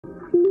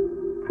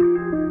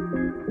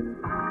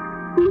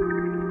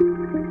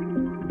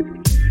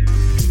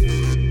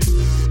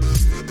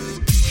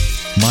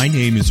My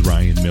name is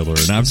Ryan Miller,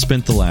 and I've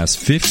spent the last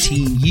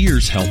 15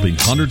 years helping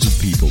hundreds of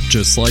people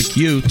just like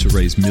you to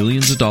raise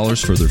millions of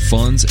dollars for their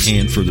funds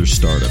and for their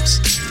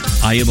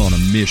startups. I am on a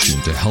mission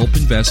to help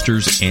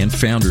investors and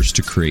founders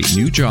to create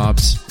new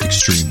jobs,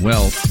 extreme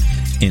wealth,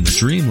 and the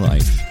dream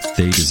life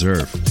they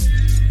deserve.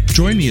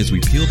 Join me as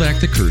we peel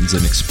back the curtains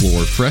and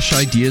explore fresh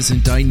ideas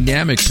and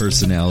dynamic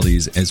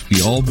personalities as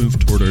we all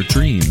move toward our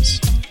dreams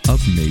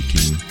of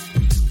making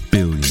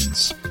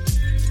billions.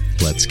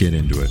 Let's get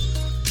into it.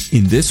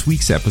 In this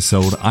week's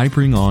episode, I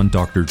bring on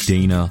Dr.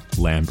 Dana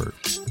Lambert.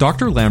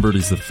 Dr. Lambert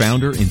is the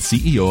founder and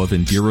CEO of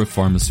Indira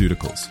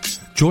Pharmaceuticals.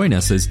 Join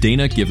us as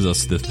Dana gives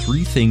us the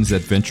 3 things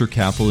that venture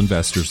capital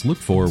investors look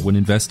for when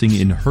investing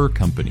in her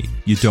company.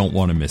 You don't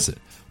want to miss it.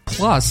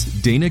 Plus,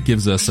 Dana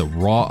gives us a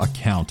raw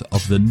account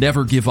of the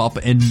never give up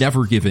and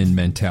never give in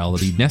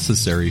mentality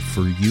necessary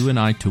for you and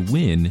I to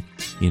win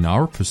in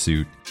our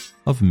pursuit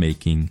of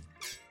making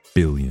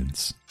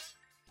billions.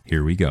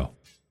 Here we go.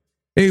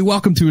 Hey,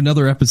 welcome to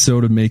another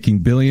episode of Making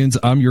Billions.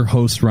 I'm your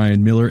host,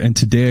 Ryan Miller, and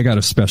today I got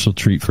a special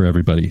treat for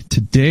everybody.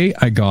 Today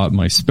I got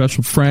my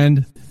special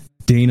friend,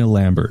 Dana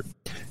Lambert.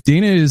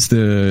 Dana is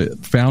the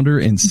founder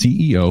and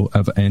CEO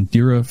of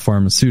Indira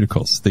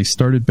Pharmaceuticals. They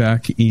started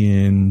back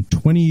in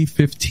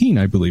 2015,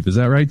 I believe. Is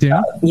that right,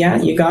 Dana?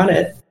 Yeah, you got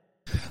it.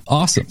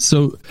 Awesome.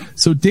 So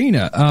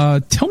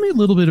Dana, tell me a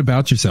little bit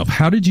about yourself.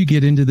 How did you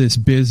get into this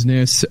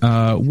business?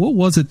 What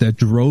was it that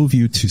drove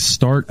you to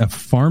start a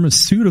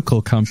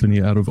pharmaceutical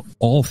company out of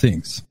all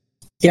things?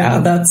 Yeah,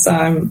 that's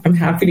I'm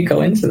happy to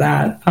go into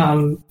that.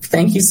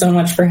 Thank you so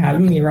much for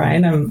having me,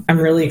 Ryan. I'm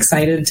really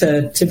excited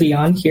to be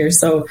on here.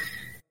 So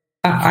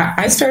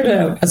I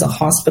started as a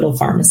hospital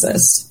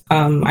pharmacist.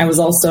 I was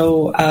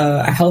also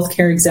a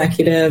healthcare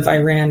executive. I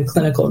ran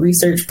clinical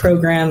research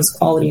programs,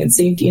 quality and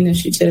safety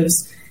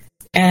initiatives.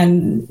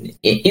 And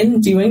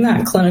in doing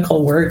that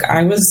clinical work,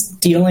 I was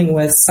dealing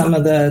with some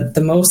of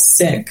the most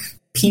sick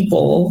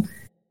people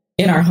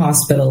in our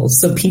hospitals.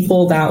 So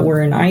people that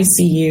were in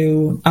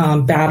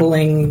ICU,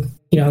 battling,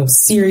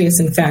 serious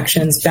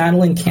infections,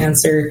 battling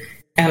cancer.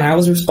 And I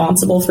was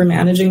responsible for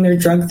managing their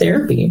drug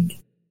therapy.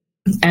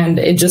 And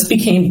it just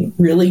became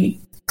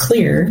really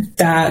clear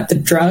that the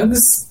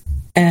drugs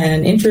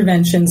and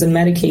interventions and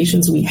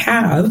medications we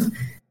have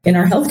in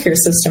our healthcare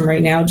system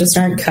right now just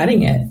aren't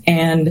cutting it.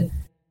 And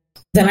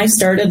then I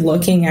started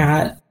looking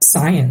at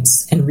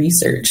science and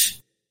research.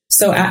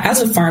 So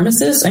as a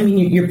pharmacist,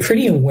 you're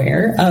pretty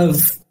aware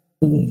of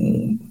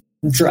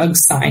drug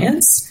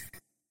science,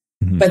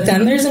 but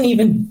then there's an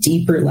even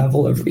deeper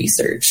level of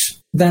research.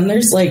 Then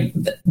there's like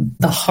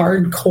the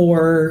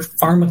hardcore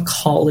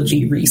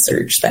pharmacology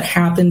research that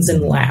happens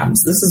in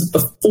labs. This is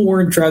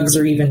before drugs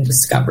are even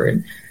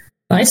discovered.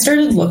 And I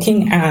started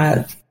looking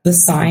at the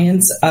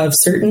science of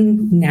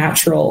certain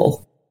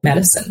natural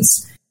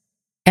medicines.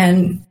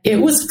 And it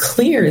was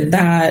clear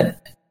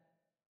that,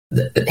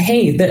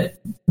 that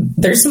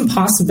there's some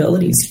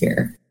possibilities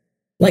here.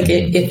 Like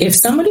if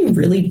somebody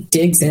really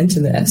digs into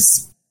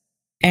this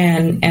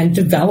and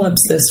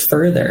develops this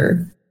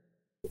further,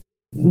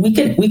 we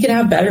could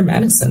have better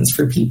medicines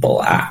for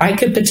people. I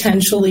could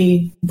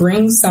potentially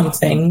bring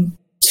something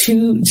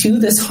to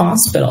this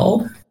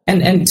hospital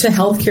and to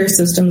healthcare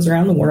systems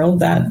around the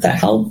world that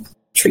help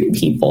treat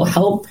people,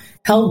 help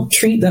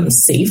treat them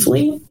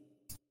safely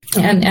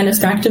and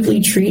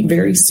effectively treat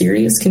very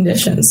serious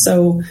conditions.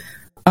 So,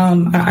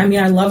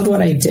 I loved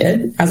what I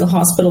did as a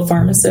hospital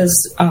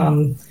pharmacist.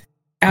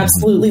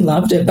 Absolutely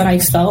loved it, but I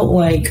felt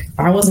like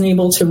I wasn't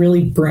able to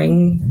really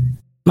bring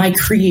my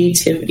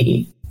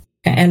creativity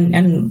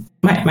and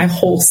my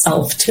whole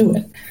self to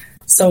it.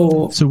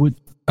 So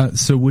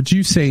would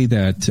you say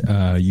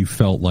that you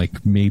felt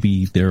like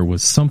maybe there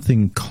was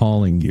something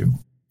calling you?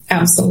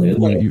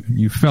 Absolutely.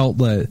 You felt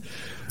that,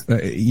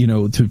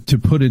 to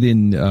put it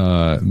in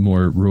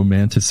more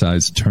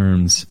romanticized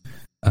terms,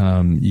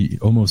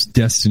 almost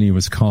destiny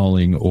was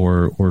calling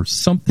or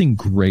something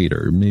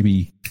greater.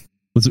 Maybe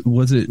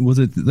was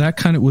it that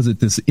kind of, was it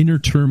this inner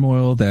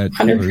turmoil that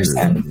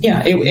 100%?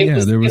 Yeah.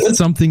 There was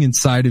something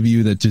inside of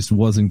you that just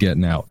wasn't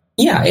getting out.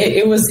 Yeah,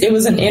 it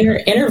was an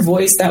inner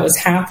voice that was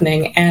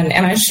happening. And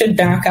I should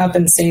back up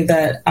and say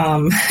that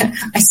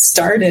I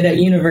started at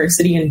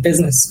university and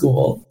business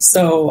school.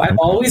 So I've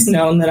always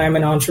known that I'm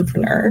an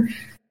entrepreneur.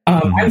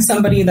 I'm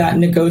somebody that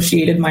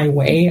negotiated my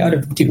way out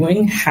of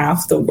doing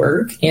half the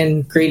work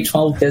in grade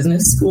 12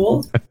 business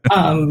school.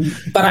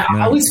 But I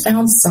always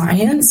found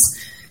science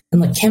and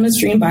like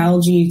chemistry and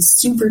biology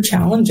super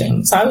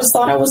challenging. So I always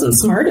thought I wasn't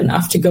smart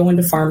enough to go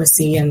into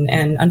pharmacy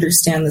and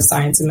understand the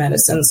science of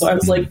medicine. So I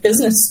was like,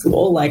 business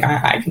school, like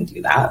I can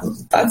do that.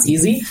 That's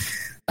easy.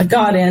 I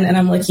got in and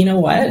I'm like, you know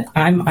what?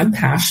 I'm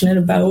passionate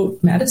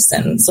about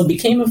medicine. So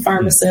became a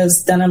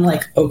pharmacist. Then I'm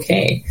like,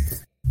 okay,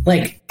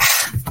 like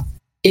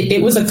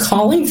it was a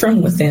calling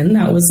from within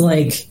that was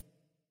like,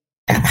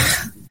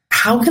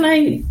 how can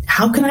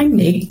I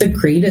make the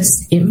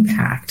greatest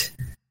impact?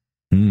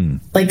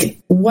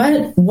 Like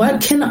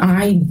what can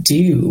I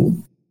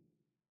do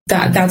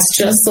that's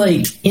just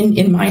like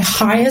in my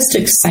highest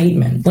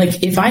excitement.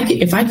 Like if I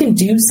can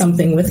do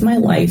something with my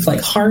life,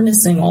 like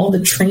harnessing all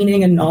the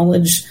training and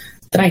knowledge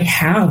that I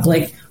have,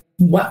 like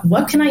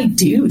what can I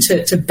do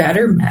to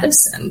better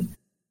medicine?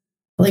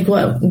 Like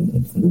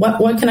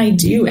what can I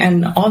do?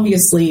 And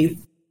obviously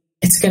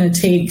it's going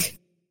to take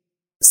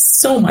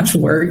so much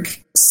work,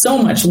 so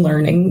much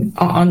learning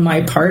on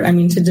my part. I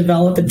mean, to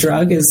develop a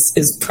drug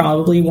is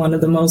probably one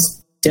of the most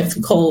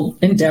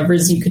difficult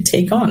endeavors you could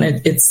take on.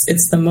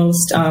 It's the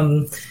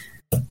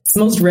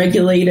most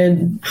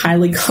regulated,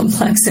 highly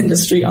complex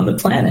industry on the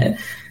planet.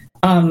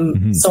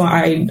 So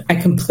I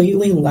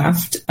completely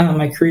left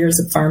my career as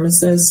a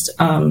pharmacist.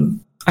 I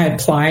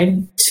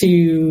applied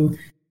to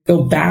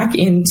go back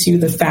into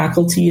the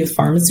Faculty of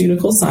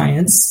Pharmaceutical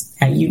Science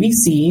at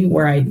UBC,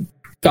 where I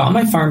got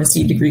my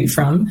pharmacy degree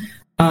from.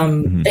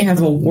 They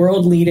have a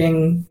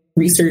world-leading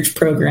research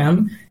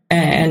program.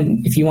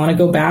 And if you want to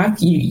go back,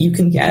 you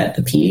can get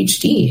a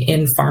PhD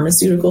in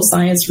pharmaceutical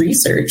science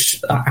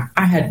research.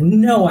 I had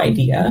no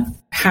idea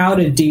how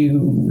to do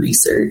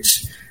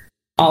research.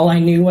 All I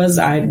knew was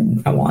I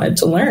wanted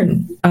to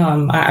learn.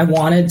 I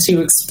wanted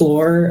to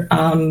explore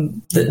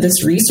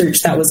this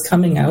research that was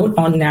coming out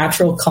on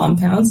natural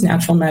compounds,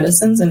 natural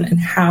medicines, and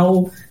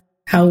how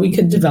we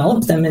could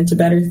develop them into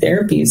better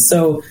therapies.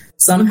 So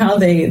somehow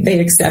they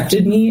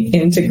accepted me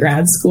into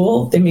grad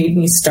school. They made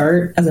me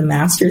start as a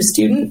master's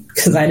student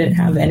because I didn't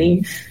have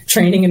any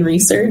training in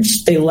research.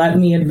 They let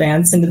me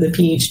advance into the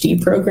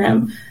PhD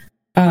program.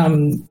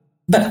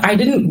 But I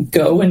didn't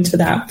go into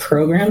that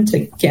program to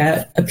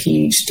get a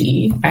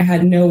PhD. I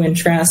had no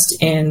interest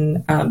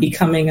in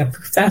becoming a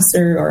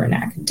professor or an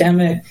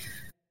academic.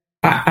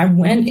 I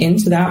went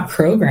into that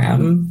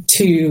program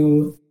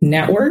to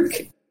network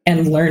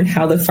and learn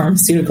how the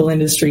pharmaceutical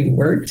industry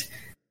worked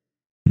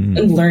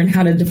and learn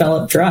how to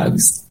develop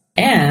drugs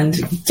and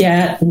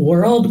get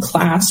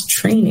world-class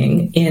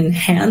training in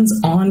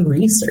hands-on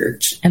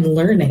research and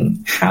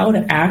learning how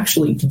to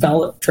actually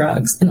develop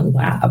drugs in a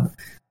lab.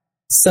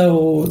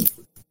 So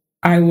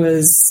I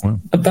was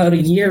about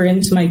a year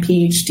into my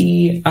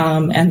PhD,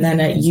 and then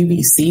at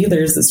UBC,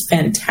 there's this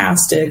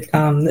fantastic,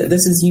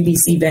 this is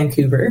UBC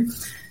Vancouver.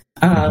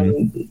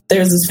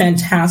 There's this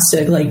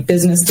fantastic like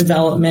business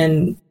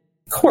development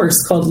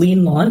course called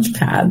Lean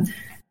Launchpad.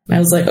 And I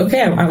was like,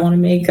 okay, I want to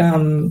make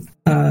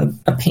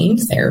a pain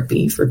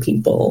therapy for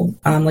people,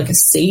 like a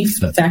safe,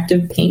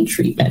 effective pain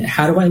treatment.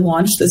 How do I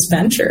launch this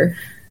venture?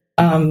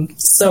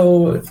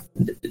 So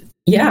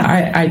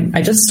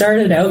I just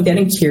started out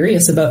getting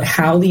curious about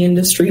how the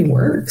industry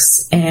works.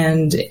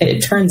 And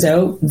it turns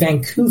out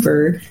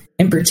Vancouver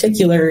in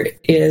particular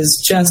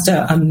is just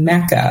a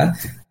mecca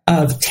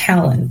of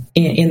talent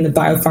in the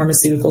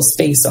biopharmaceutical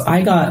space. So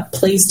I got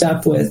placed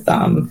up with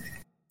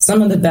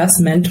some of the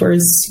best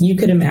mentors you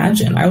could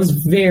imagine. I was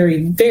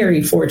very,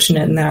 very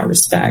fortunate in that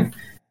respect.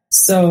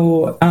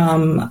 So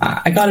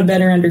I got a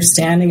better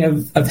understanding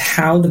of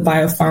how the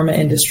biopharma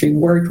industry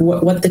worked,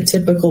 what the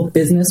typical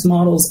business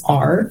models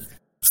are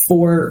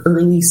for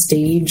early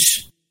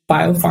stage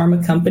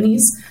biopharma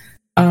companies.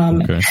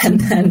 And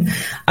then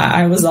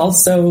I was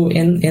also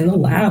in the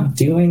lab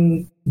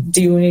doing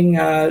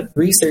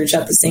research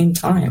at the same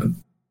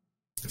time.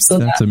 So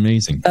that's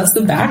amazing. That's the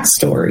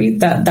backstory.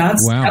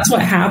 That's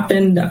what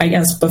happened, I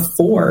guess,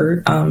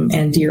 before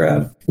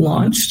Andira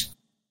launched.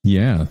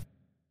 Yeah.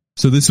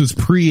 So this was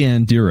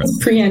pre-Andira.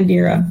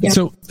 Pre-Andira. Yeah.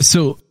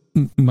 So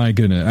my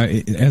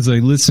goodness, as I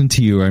listen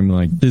to you, I'm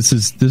like, this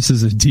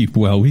is a deep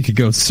well. We could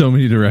go so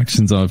many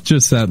directions off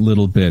just that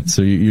little bit.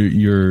 So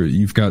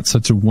you've got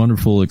such a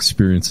wonderful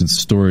experience and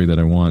story that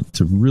I want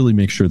to really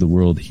make sure the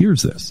world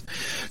hears this.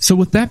 So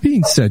with that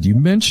being said, you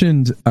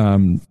mentioned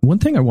one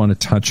thing I want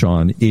to touch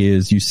on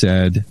is you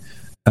said,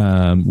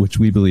 which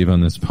we believe on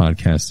this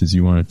podcast, is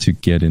you wanted to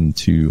get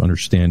into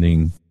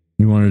understanding.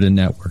 You wanted a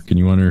network and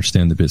you want to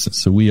understand the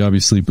business. So we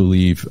obviously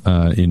believe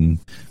in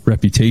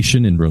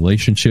reputation and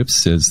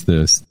relationships, as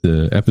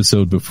the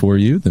episode before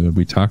you,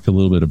 we talked a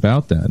little bit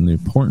about that, and the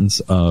importance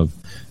of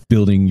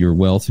building your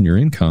wealth and your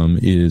income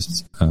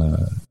is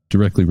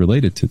directly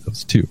related to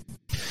those two.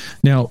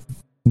 Now,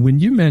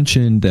 when you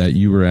mentioned that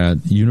you were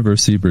at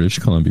University of British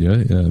Columbia,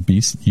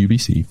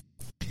 UBC,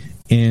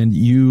 and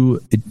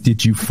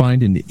did you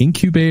find an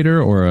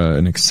incubator or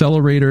an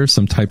accelerator,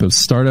 some type of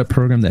startup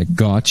program that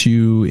got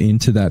you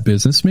into that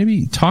business?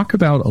 Maybe talk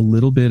about a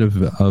little bit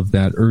of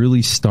that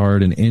early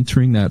start and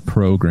entering that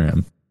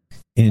program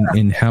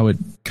and how it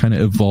kind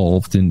of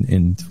evolved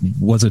and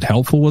was it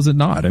helpful? Was it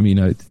not? I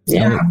mean,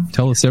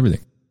 tell us everything.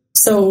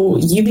 So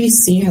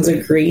UBC has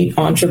a great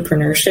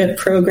entrepreneurship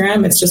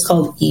program. It's just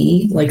called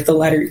E, like the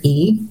letter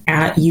E,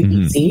 at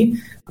UBC.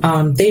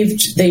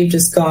 They've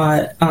just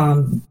got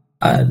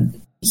a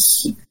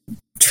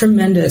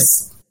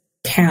tremendous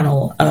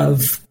panel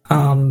of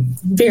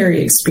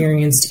very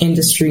experienced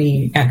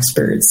industry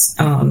experts.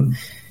 And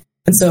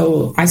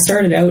so I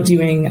started out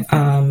doing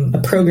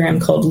a program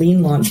called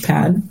Lean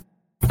Launchpad.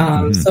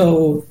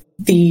 So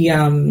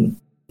the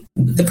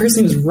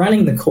person who was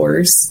running the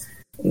course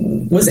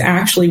was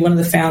actually one of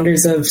the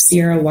founders of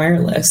Sierra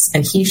Wireless,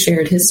 and he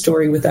shared his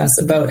story with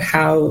us about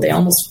how they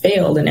almost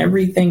failed and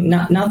everything,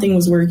 nothing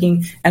was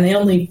working, and they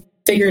only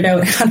figured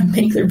out how to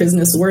make their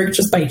business work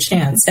just by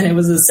chance, and it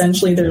was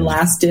essentially their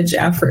last ditch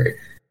effort.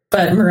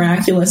 But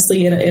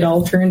miraculously, it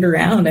all turned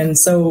around, and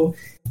so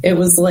it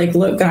was like,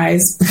 look,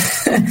 guys,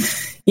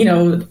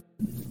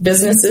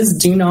 businesses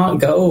do not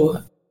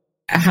go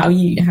how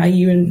you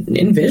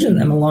envision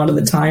them a lot of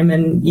the time,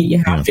 and you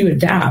have to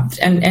adapt.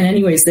 And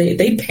anyways,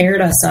 they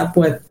paired us up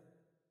with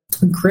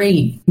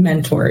great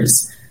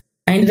mentors.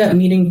 I ended up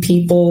meeting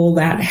people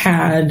that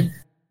had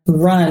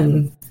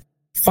run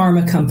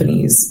pharma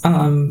companies,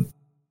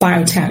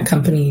 biotech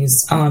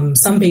companies,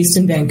 some based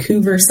in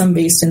Vancouver, some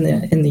based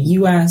in the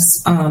US,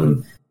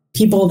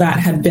 people that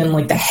had been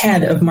like the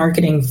head of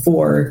marketing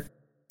for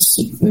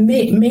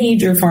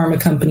major pharma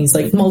companies,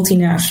 like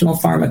multinational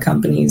pharma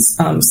companies.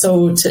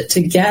 So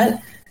to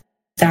get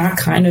that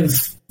kind of,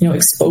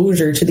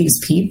 exposure to these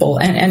people,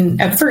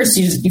 and at first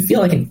you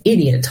feel like an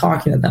idiot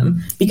talking to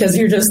them, because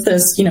you're just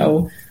this,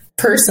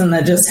 person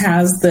that just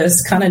has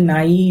this kind of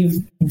naive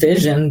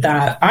vision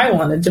that I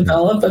want to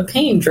develop a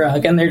pain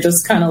drug, and they're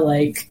just kind of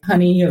like,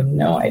 honey, you have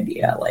no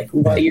idea like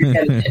what you're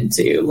getting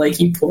into, like,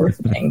 you poor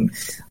thing.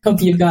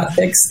 Hope you've got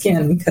thick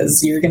skin,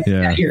 because you're gonna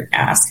get your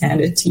ass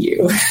handed to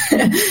you.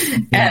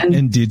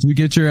 and did you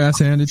get your ass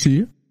handed to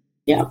you?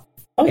 Yeah.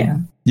 Oh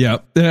yeah,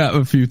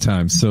 a few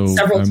times. So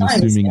several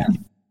times, assuming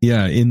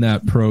in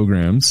that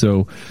program.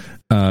 So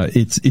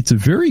it's a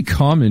very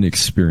common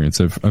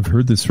experience. I've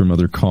heard this from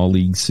other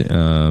colleagues,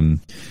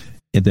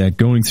 that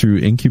going through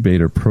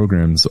incubator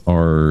programs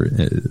are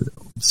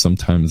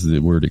sometimes the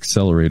word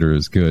accelerator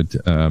is good.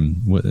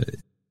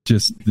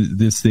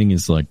 This thing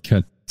is like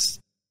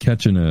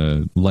catching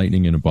a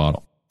lightning in a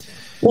bottle.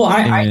 Well,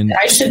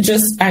 I should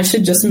just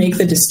make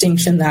the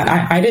distinction that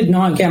I did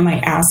not get my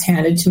ass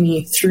handed to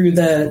me through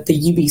the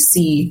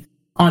UBC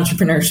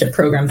entrepreneurship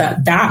program.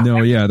 That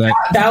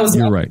was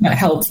not right.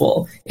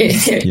 helpful.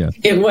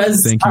 It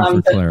was. Thank you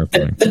for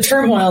clarifying. The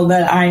turmoil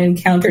that I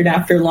encountered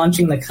after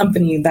launching the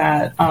company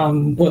that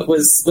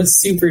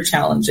was super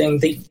challenging.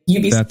 The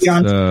UBC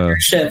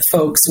entrepreneurship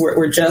folks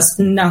were just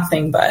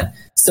nothing but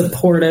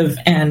supportive,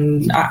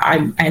 and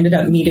I ended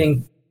up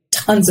meeting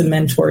tons of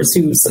mentors,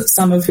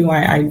 some of who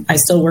I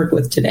still work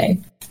with today.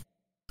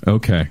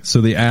 Okay,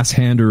 so the ass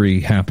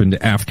handery happened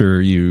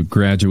after you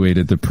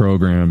graduated the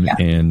program,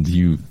 and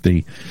you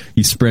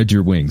spread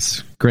your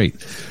wings. Great.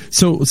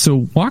 So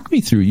walk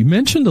me through. You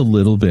mentioned a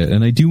little bit,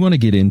 and I do want to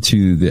get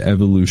into the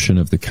evolution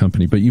of the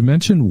company, but you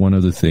mentioned one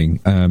other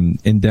thing, and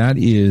that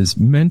is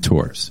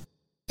mentors.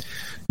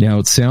 Now,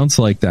 it sounds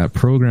like that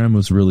program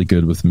was really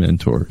good with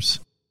mentors,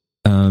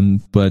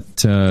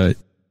 but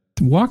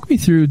walk me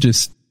through,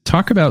 just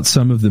talk about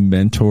some of the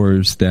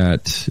mentors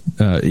that,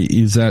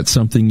 is that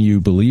something you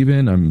believe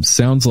in?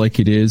 Sounds like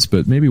it is,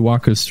 but maybe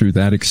walk us through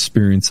that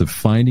experience of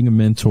finding a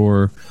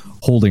mentor,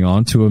 holding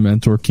on to a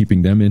mentor,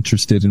 keeping them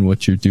interested in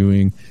what you're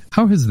doing.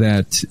 How has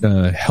that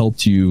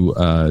helped you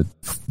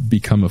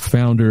become a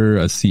founder,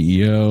 a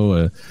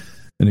CEO,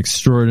 an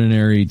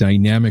extraordinary,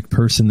 dynamic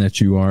person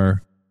that you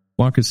are?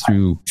 Walk us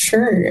through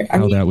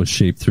how that was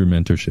shaped through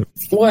mentorship.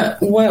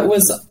 What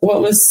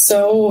was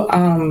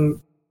so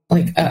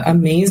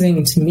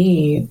amazing to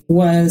me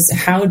was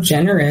how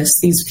generous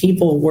these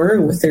people were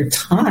with their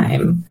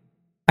time.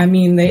 I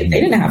mean, they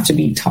didn't have to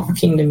be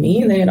talking to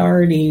me. They had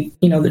already,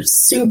 they're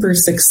super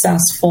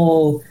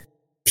successful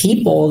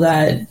people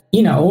that,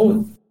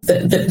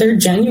 that they're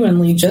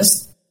genuinely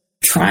just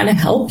trying to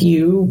help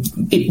you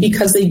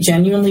because they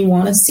genuinely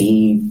want to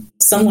see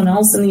someone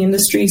else in the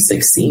industry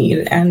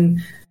succeed.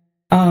 And,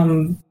 I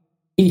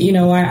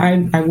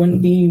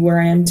wouldn't be where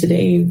I am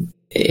today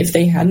if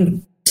they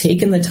hadn't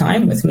taken the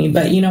time with me.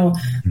 But,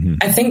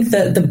 I think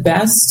that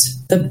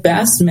the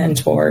best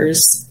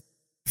mentors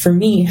for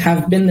me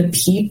have been the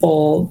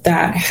people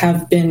that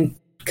have been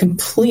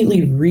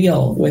completely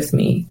real with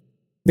me,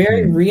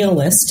 very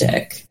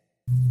realistic,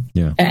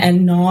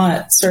 and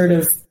not sort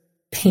of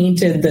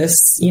painted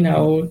this,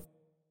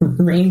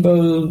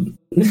 rainbow,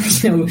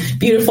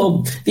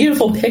 beautiful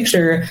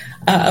picture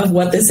of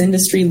what this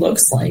industry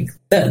looks like.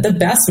 The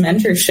best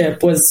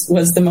mentorship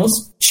was the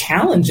most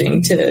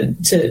challenging to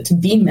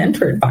be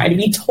mentored by, to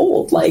be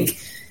told, like,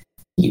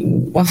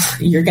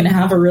 you're going to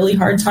have a really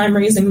hard time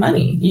raising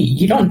money.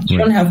 You don't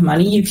have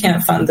money. You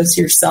can't fund this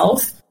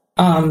yourself.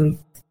 You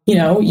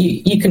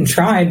can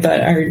try,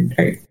 but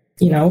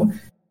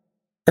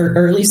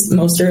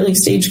most early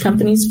stage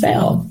companies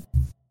fail.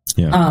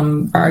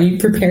 Are you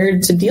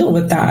prepared to deal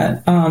with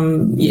that?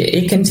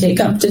 It can take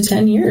up to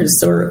 10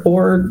 years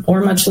or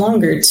much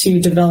longer to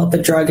develop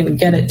a drug and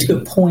get it to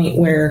a point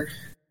where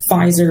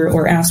Pfizer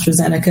or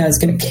AstraZeneca is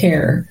going to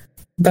care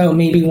about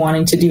maybe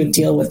wanting to do a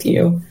deal with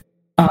you.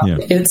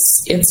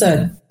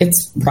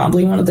 It's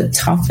probably one of the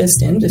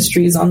toughest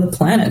industries on the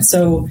planet.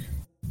 So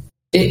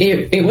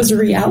it was a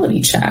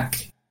reality check.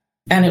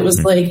 And it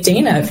was like,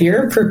 Dana, if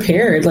you're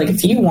prepared, like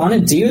if you want to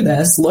do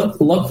this, look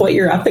what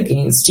you're up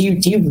against. Do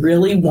you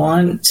really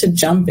want to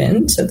jump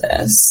into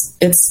this?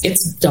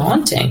 It's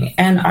daunting.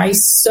 And I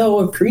so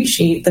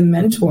appreciate the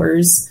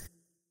mentors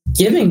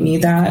giving me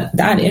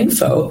that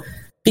info,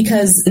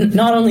 because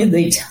not only did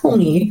they tell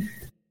me,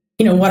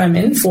 what I'm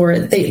in for,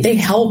 they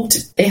helped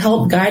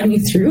guide me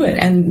through it.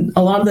 And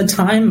a lot of the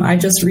time I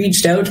just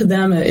reached out to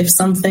them if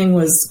something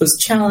was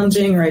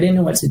challenging, or I didn't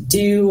know what to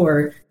do,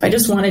 or if I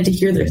just wanted to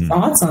hear their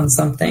thoughts on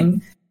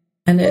something.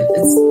 And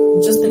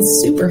it's just been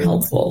super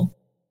helpful.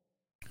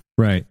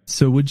 Right.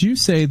 So would you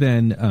say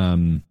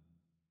then,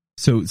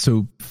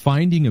 so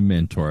finding a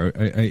mentor,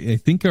 I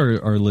think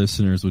our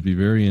listeners would be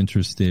very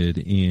interested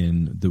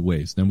in the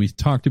ways. Now, we've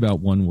talked about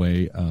one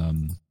way, I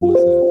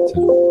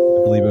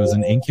believe it was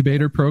an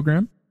incubator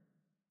program.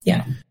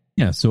 Yeah.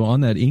 Yeah. So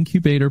on that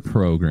incubator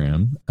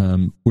program,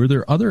 were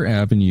there other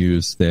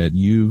avenues that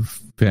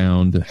you've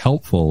found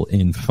helpful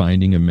in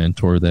finding a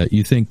mentor that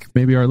you think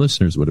maybe our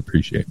listeners would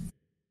appreciate?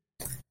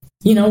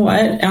 You know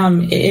what?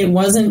 It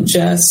wasn't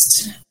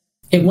just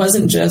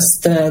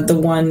the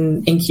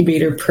one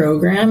incubator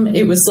program.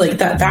 It was like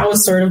that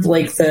was sort of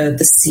like the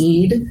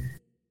seed.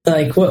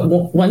 Like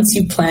once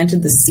you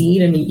planted the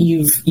seed and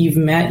you've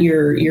met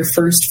your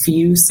first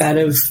few set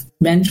of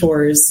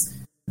mentors,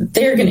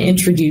 they're going to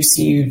introduce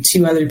you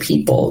to other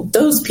people.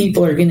 Those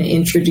people are going to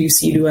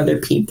introduce you to other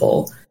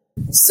people.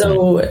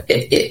 So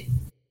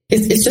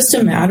it's just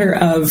a matter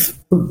of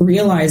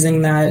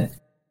realizing that,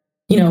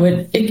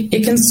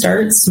 it can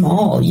start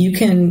small. You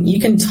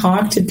can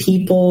talk to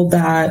people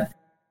that,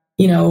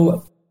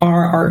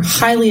 are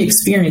highly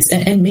experienced,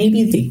 and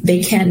maybe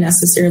they can't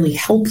necessarily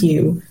help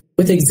you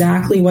with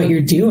exactly what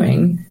you're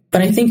doing.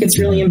 But I think it's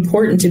really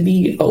important to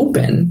be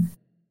open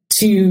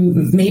to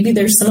maybe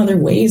there's some other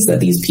ways that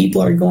these people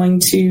are going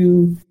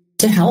to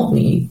help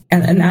me.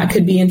 And that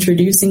could be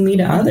introducing me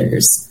to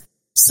others.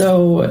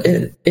 So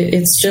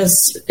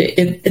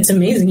it's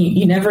amazing.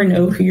 You never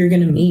know who you're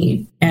going to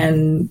meet.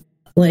 And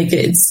like,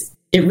 it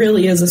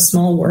really is a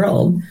small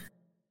world.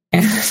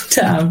 And,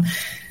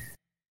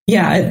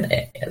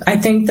 I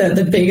think that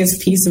the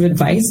biggest piece of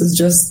advice is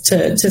just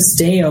to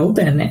stay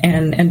open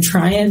and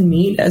try and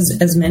meet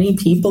as many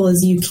people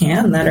as you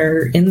can that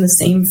are in the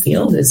same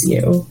field as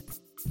you.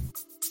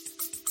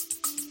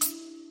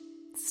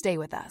 Stay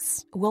with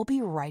us. We'll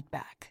be right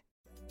back.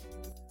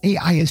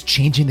 AI is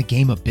changing the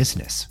game of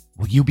business.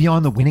 Will you be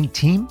on the winning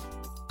team?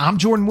 I'm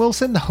Jordan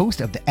Wilson, the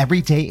host of the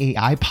Everyday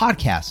AI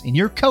podcast, and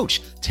your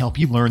coach to help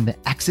you learn the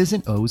X's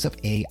and O's of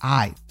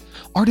AI.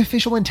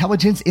 Artificial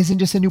intelligence isn't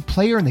just a new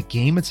player in the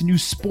game, it's a new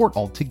sport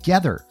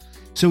altogether.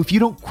 So if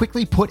you don't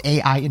quickly put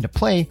AI into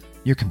play,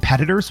 your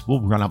competitors will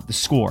run up the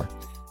score.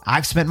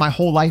 I've spent my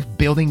whole life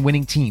building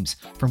winning teams,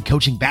 from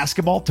coaching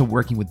basketball to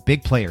working with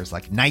big players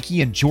like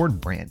Nike and Jordan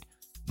Brand.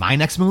 My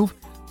next move?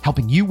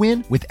 Helping you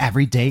win with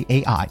Everyday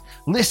AI.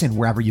 Listen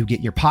wherever you get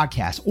your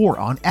podcasts or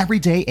on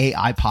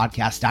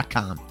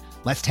everydayaipodcast.com.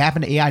 Let's tap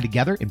into AI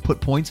together and put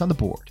points on the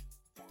board.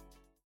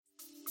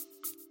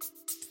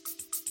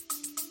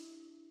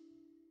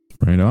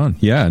 Right on.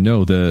 Yeah,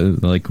 no,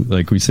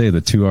 like we say, the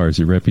 2 R's,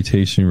 your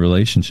reputation, your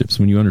relationships.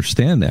 When you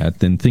understand that,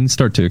 then things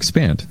start to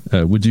expand.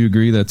 Would you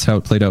agree that's how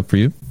it played out for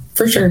you?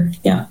 For sure.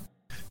 Yeah.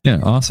 Yeah.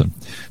 Awesome.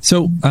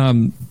 So,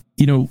 I've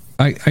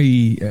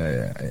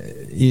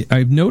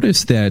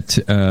noticed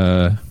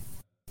that,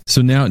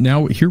 so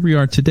now here we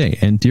are today,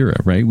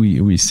 Andira, right?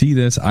 We see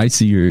this. I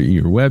see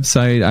your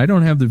website. I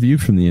don't have the view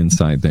from the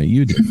inside that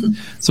you do.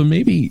 So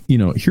maybe,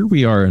 here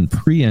we are in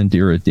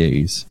pre-Andira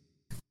days.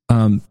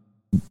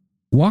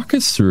 Walk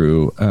us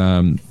through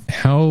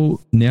how,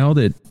 now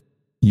that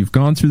you've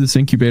gone through this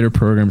incubator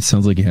program, it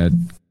sounds like you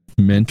had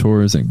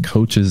mentors and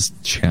coaches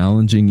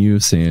challenging you,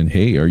 saying,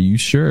 hey, are you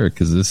sure?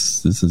 Because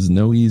this is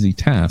no easy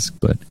task,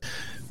 but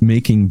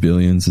making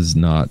billions is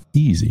not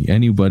easy.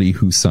 Anybody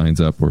who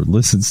signs up or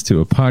listens to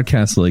a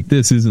podcast like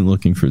this isn't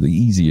looking for the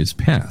easiest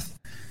path.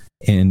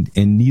 And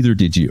neither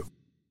did you.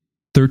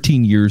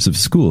 13 years of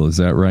school, is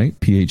that right?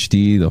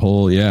 PhD, the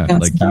whole,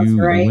 that's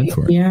you right. went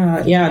for it.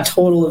 Yeah, a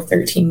total of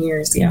 13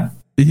 years, yeah.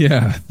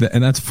 Yeah,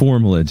 and that's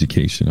formal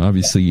education.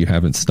 Obviously, you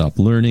haven't stopped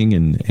learning,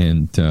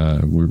 and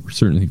we're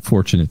certainly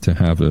fortunate to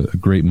have a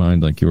great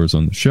mind like yours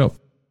on the show.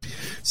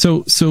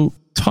 So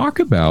talk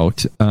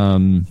about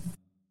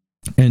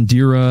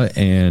Andira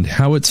and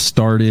how it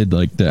started,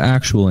 like the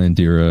actual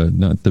Andira,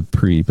 not the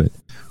pre, but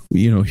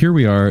here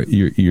we are.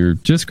 You're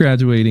just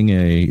graduating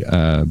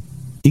a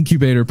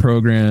incubator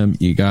program.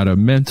 You got a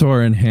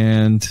mentor in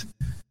hand.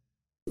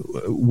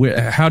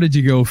 How did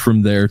you go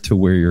from there to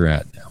where you're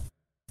at now?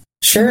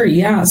 Sure.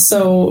 Yeah.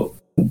 So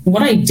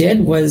what I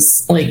did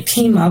was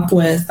came up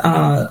with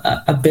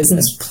a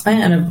business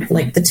plan of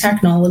the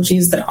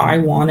technologies that I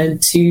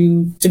wanted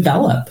to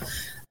develop.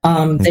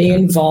 They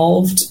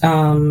involved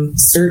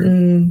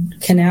certain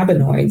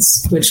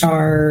cannabinoids, which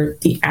are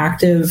the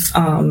active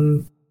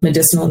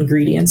medicinal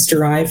ingredients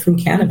derived from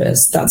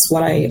cannabis. That's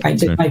what I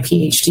did my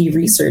PhD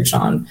research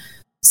on.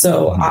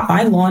 So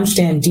I launched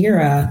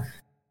Andira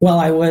while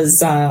I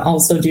was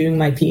also doing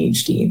my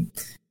PhD.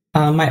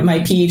 My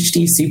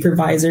PhD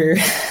supervisor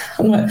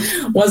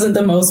wasn't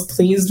the most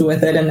pleased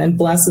with it, and then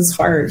bless his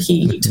heart,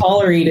 he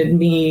tolerated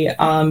me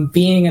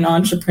being an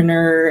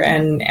entrepreneur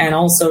and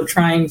also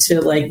trying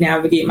to like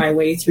navigate my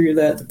way through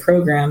the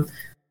program.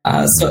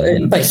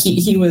 But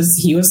he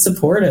was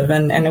supportive,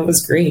 and it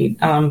was great.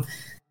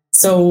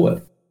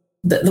 So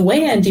the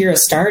way Andira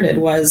started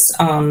was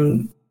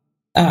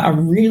a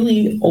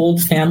really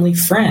old family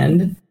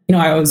friend.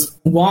 I was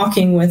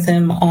walking with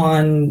him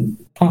on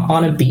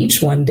a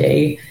beach one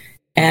day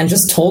and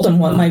just told him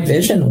what my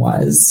vision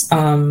was.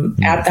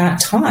 At that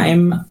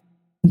time,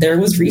 there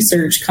was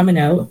research coming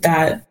out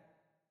that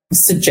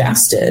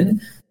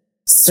suggested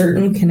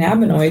certain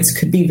cannabinoids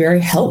could be very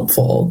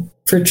helpful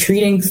for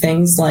treating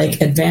things like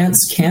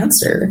advanced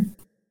cancer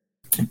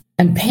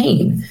and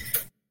pain.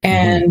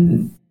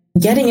 And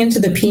getting into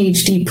the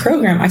PhD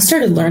program, I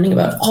started learning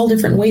about all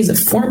different ways of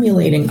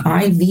formulating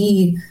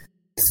IV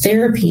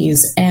therapies.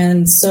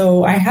 And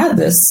so I had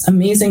this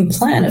amazing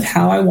plan of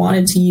how I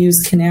wanted to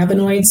use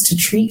cannabinoids to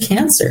treat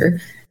cancer.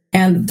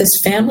 And this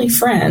family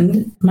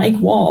friend, Mike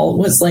Wall,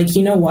 was like,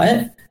 you know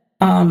what?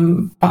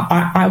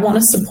 I want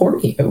to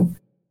support you.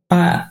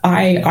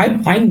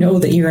 I know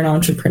that you're an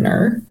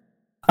entrepreneur.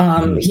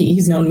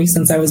 He's known me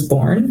since I was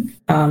born.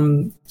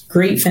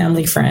 Great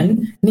family friend.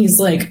 And he's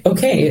like,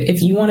 okay,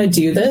 if you want to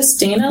do this,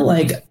 Dana,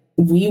 like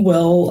we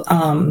will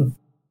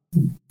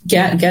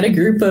get a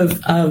group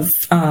of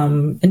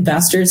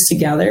investors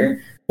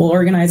together. We'll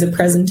organize a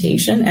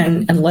presentation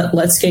and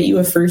let's get you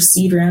a first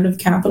seed round of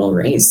capital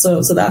raise.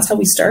 So that's how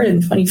we started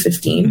in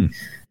 2015.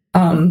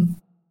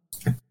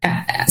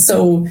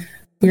 So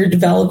we were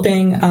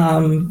developing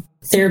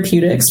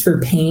therapeutics for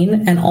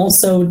pain and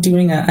also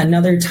doing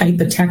another type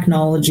of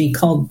technology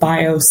called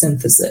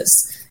biosynthesis.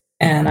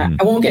 And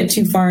I won't get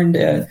too far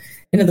into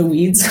the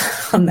weeds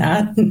on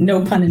that.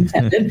 No pun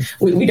intended.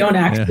 We don't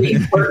actually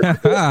work.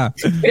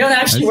 We don't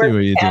actually work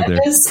with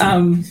cannabis.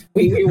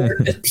 We work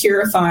with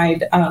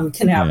purified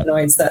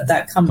cannabinoids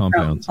that come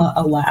from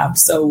a lab.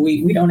 So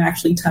we don't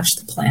actually touch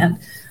the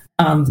plant.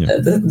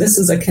 This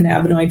is a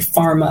cannabinoid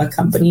pharma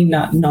company,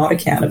 not a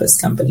cannabis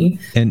company.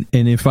 And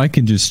if I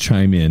can just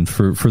chime in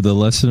for the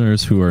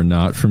listeners who are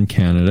not from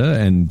Canada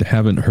and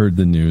haven't heard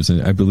the news,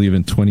 and I believe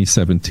in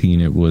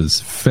 2017 it was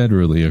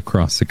federally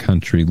across the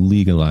country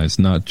legalized,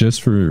 not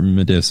just for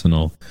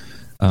medicinal,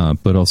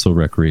 but also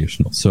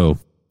recreational. So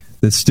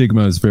the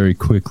stigma is very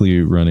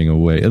quickly running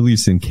away, at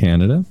least in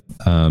Canada.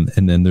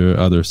 And then there are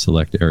other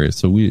select areas.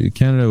 So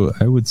Canada,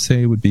 I would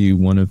say, would be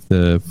one of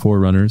the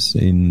forerunners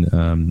in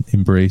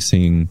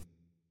embracing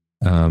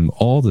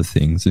all the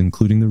things,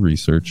 including the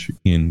research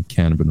in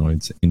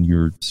cannabinoids. And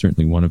you're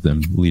certainly one of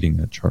them leading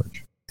that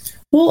charge.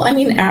 Well, I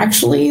mean,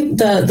 actually,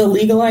 the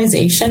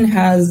legalization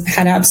has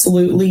had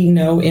absolutely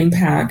no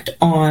impact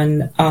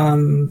on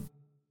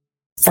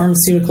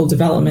pharmaceutical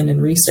development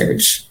and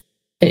research.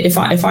 If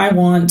I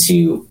want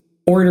to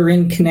order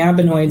in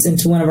cannabinoids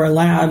into one of our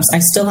labs, I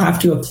still have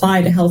to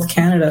apply to Health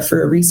Canada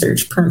for a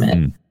research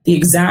permit, the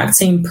exact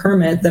same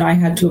permit that I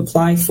had to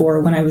apply for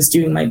when I was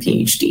doing my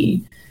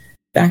PhD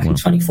back in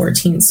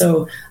 2014.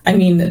 So, I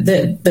mean,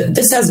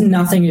 this has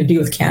nothing to do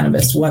with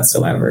cannabis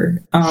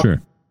whatsoever.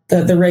 Sure.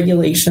 The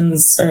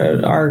regulations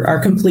are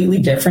completely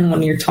different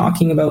when you're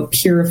talking about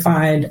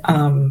purified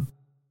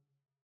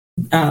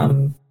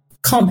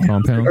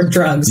compounds or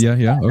drugs.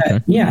 Yeah. Okay.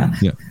 Yeah.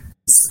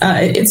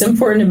 It's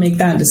important to make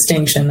that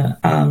distinction.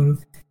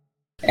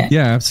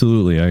 Yeah,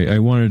 absolutely. I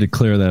wanted to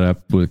clear that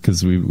up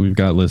because we've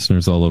got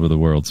listeners all over the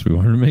world, so we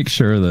wanted to make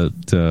sure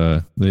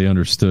that they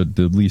understood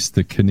at least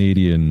the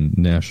Canadian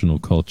national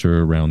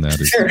culture around that.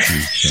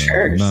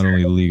 Sure. Not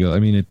only legal. I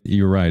mean,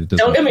 you're right.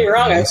 Don't get me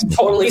wrong. I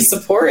totally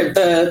support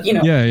the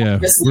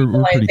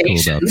We're pretty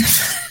cool about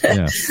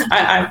that.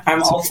 Yeah,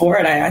 I'm all for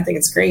it. I think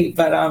it's great.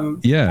 But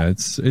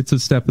it's a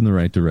step in the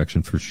right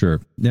direction for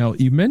sure. Now,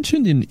 you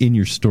mentioned in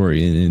your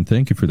story, and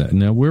thank you for that.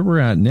 Now, where we're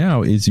at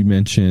now is you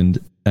mentioned.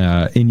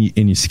 And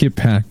you skip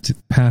past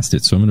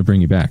it, so I'm going to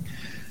bring you back.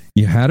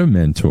 You had a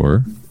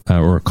mentor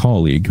or a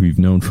colleague who you've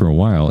known for a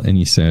while, and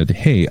he said,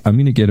 "Hey, I'm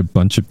going to get a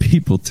bunch of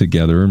people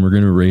together, and we're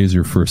going to raise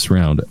your first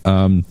round."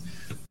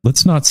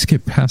 Let's not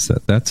skip past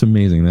that. That's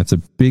amazing. That's a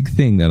big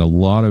thing that a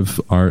lot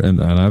of our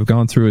and I've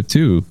gone through it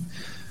too.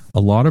 A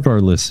lot of our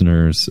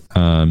listeners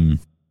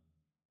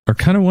are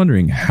kind of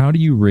wondering, how do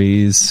you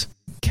raise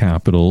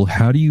capital?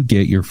 How do you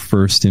get your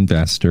first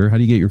investor? How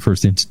do you get your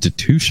first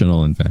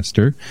institutional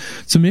investor?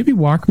 So maybe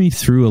walk me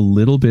through a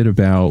little bit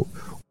about,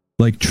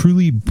 like,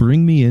 truly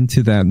bring me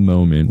into that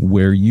moment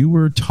where you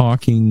were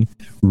talking,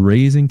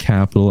 raising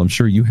capital. I'm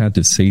sure you had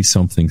to say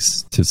something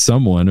to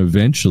someone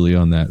eventually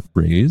on that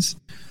raise.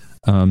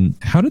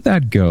 How did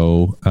that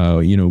go?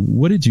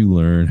 What did you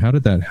learn? How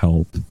did that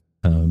help?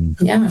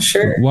 Yeah,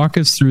 sure. Walk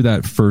us through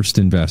that first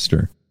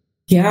investor.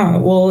 Yeah,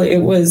 well, it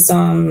was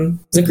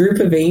a group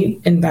of 8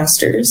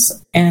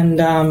 investors. And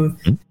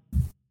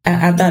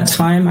at that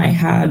time, I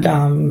had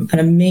an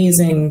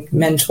amazing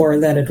mentor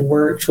that had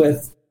worked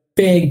with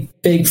big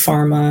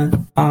pharma,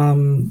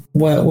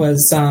 what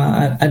was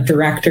a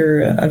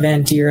director of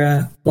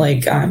Andira.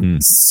 Like, I'm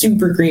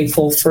super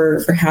grateful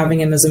for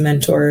having him as a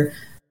mentor.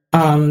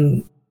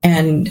 And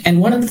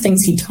one of the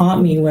things he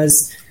taught me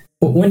was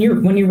when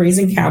you're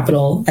raising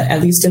capital,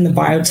 at least in the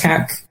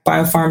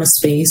biopharma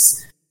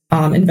space,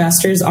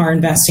 investors are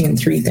investing in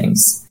three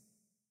things.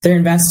 They're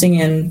investing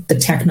in the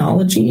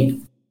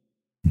technology,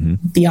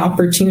 the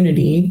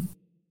opportunity.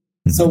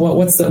 So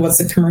what's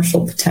the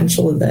commercial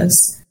potential of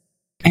this?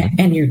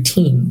 And your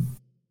team.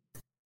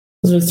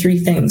 Those are three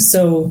things.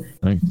 So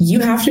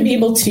you have to be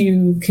able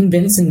to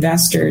convince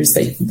investors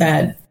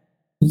that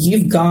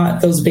you've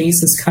got those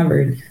bases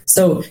covered.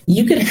 So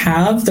you could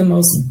have the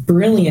most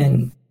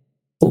brilliant,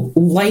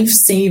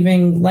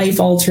 life-saving,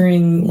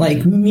 life-altering,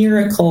 like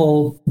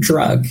miracle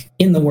drug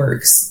in the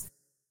works.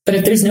 But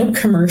if there's no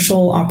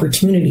commercial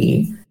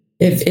opportunity,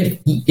 if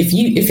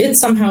it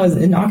somehow is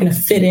not going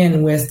to fit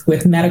in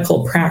with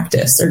medical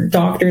practice, or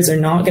doctors are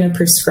not going to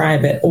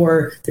prescribe it,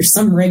 or there's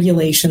some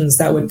regulations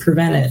that would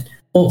prevent it,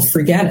 well,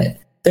 forget it.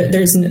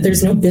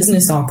 There's no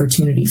business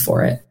opportunity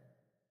for it,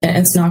 and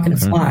it's not going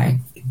to fly.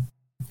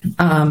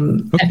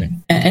 And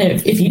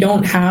if you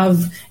don't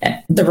have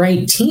the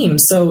right team,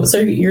 so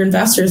your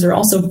investors are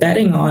also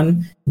betting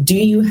on, do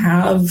you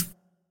have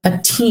a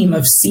team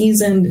of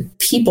seasoned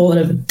people that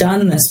have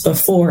done this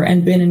before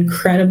and been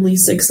incredibly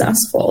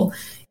successful?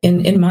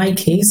 In my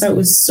case, I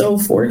was so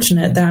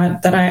fortunate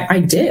that I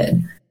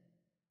did.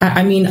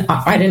 I mean,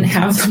 I didn't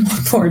have them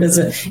on board as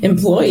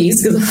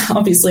employees because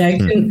obviously I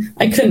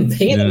couldn't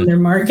pay them their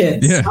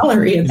market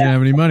salary. Didn't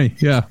have any money.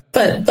 Yeah.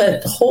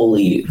 But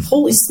holy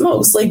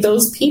smokes, like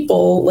those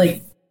people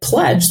like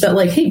pledged that,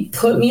 like, hey,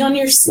 put me on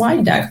your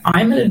slide deck.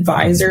 I'm an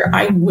advisor.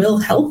 I will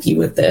help you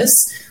with this.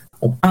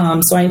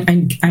 So I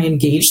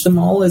engaged them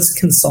all as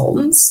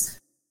consultants,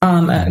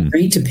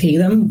 agreed to pay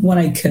them what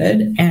I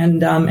could.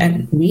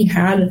 And we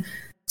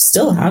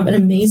still have an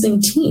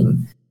amazing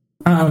team.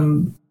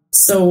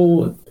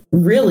 So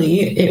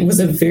really it was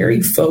a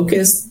very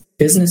focused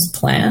business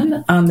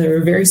plan. There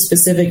were very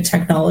specific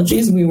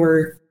technologies we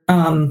were,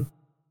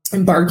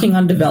 embarking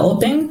on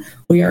developing.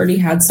 We already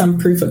had some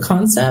proof of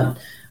concept.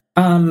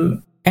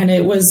 And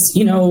it was,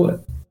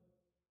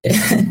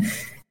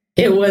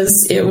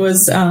 It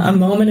was a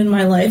moment in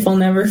my life I'll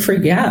never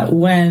forget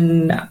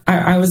when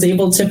I was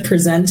able to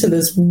present to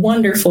this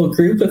wonderful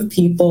group of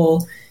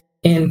people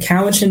in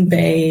Cowichan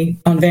Bay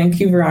on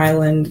Vancouver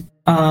Island.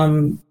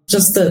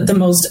 Just the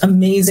most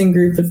amazing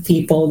group of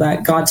people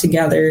that got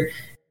together,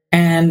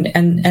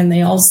 and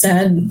they all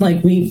said,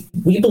 like, we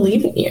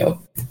believe in you,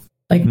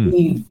 like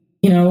we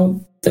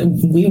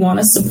want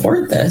to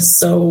support this.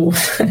 So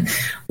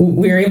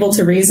we were able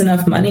to raise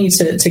enough money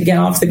to get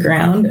off the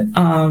ground.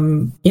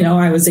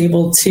 I was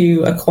able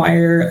to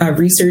acquire a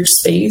research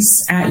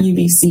space at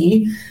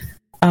UBC.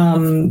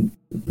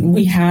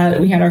 We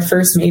had our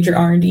first major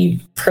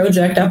R&D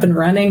project up and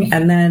running,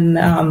 and then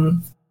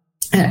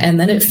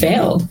it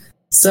failed.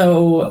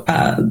 So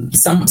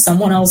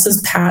someone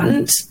else's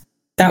patent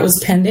that was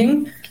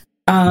pending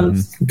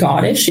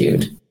got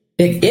issued.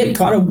 It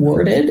got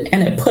awarded,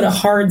 and it put a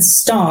hard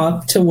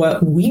stop to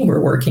what we were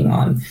working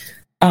on.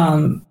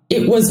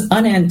 It was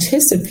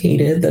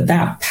unanticipated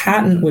that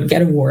patent would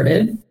get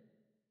awarded.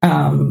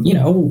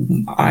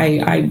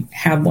 I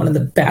have one of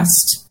the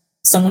best,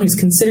 someone who's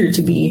considered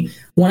to be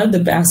one of the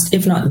best,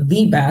 if not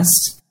the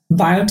best,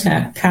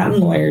 biotech patent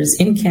lawyers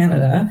in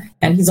Canada.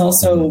 And he's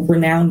also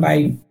renowned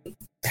by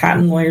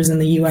patent lawyers in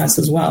the US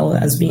as well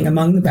as being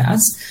among the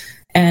best.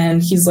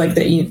 And he's like,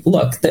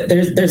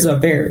 there's a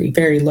very,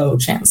 very low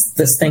chance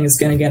this thing is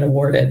going to get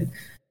awarded.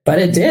 But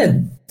it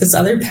did. This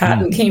other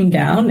patent came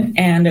down,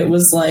 and it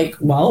was like,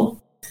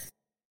 well,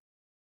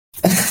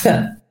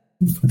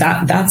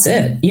 that's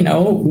it.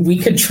 We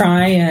could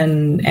try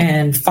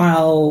and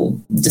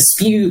file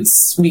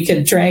disputes. We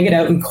could drag it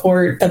out in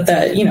court, but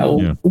we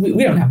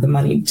don't have the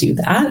money to do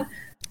that.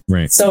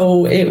 Right.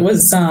 So it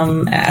was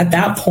at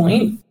that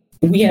point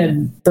we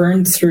had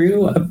burned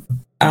through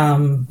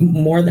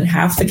more than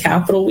half the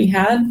capital we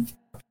had.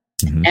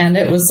 And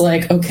it was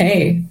like,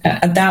 okay,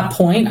 at that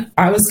point,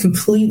 I was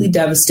completely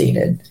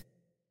devastated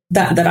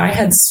that I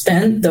had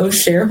spent those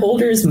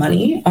shareholders'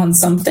 money on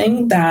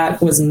something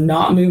that was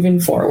not moving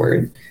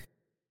forward.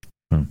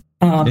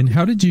 And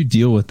how did you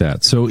deal with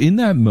that? So in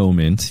that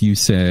moment, you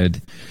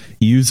said,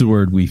 use the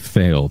word, we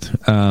failed.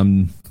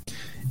 I'm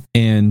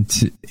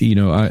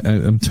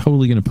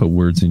totally going to put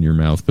words in your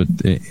mouth, but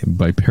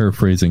by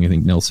paraphrasing, I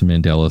think Nelson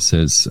Mandela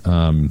says,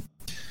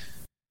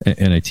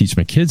 and I teach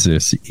my kids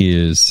this,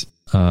 is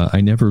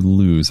I never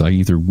lose. I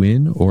either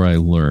win or I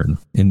learn.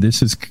 And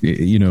this is,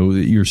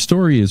 your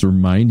story is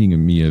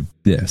reminding me of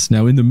this.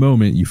 Now, in the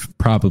moment, you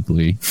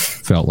probably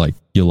felt like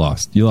you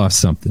lost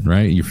something,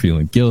 right? You're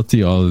feeling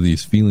guilty, all of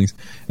these feelings.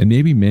 And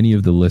maybe many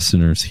of the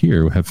listeners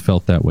here have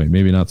felt that way.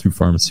 Maybe not through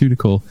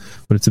pharmaceutical,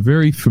 but it's a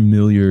very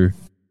familiar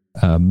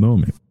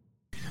moment.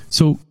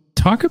 So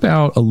talk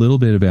about a little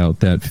bit about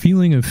that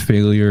feeling of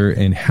failure,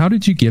 and how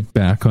did you get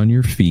back on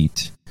your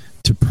feet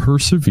to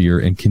persevere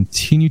and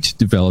continue to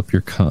develop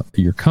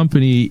your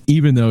company,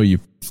 even though you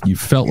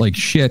felt like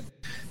shit.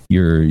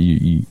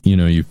 You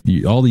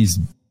all these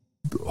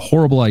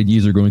horrible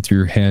ideas are going through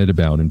your head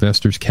about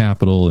investors'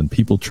 capital and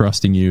people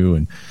trusting you,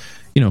 and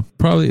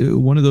probably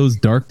one of those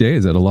dark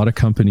days that a lot of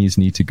companies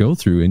need to go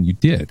through, and you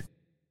did.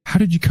 How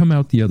did you come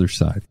out the other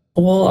side?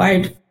 Well,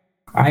 I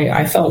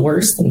felt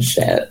worse than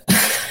shit.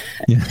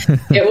 Yeah.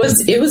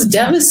 It was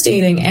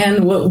devastating.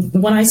 And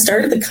when I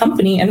started the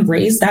company and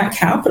raised that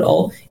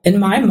capital, in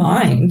my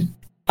mind,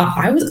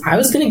 I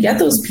was going to get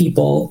those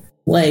people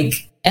like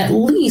at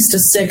least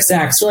a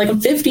 6x or like a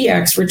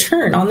 50x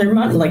return on their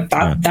money. Like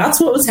that's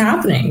what was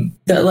happening.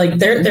 That like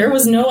there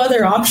was no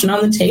other option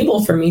on the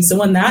table for me. So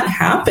when that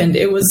happened,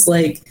 it was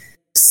like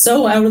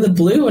so out of the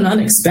blue and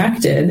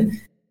unexpected.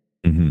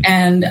 Mm-hmm.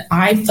 And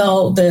I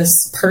felt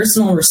this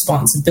personal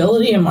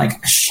responsibility. I'm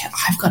like, shit,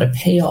 I've got to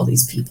pay all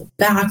these people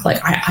back. Like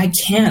I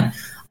can't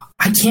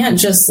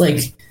just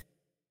like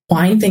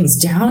wind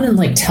things down and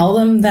like tell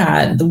them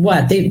that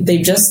they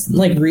just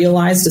like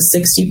realized a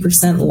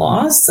 60%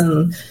 loss.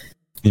 And,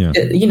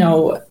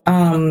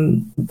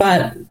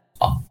 but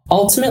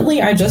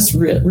ultimately I just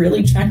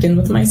really checked in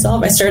with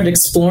myself. I started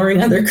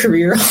exploring other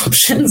career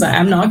options.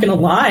 I'm not going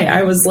to lie.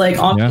 I was like,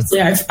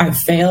 obviously I've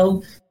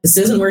failed. This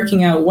isn't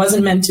working out. It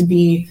wasn't meant to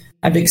be.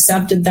 I've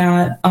accepted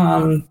that.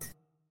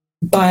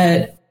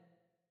 But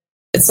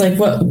it's like,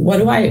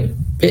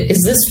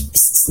 is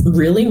this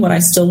really what I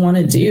still want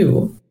to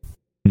do?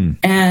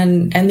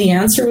 And the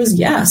answer was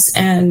yes.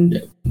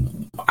 And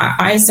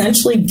I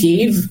essentially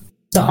gave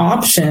the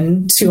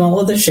option to all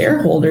of the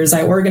shareholders.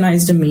 I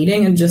organized a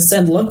meeting and just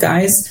said, look,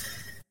 guys,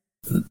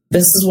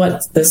 this is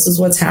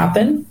what's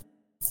happened.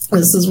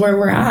 This is where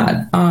we're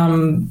at.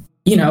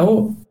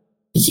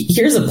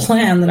 Here's a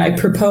plan that I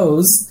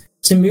propose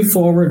to move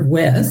forward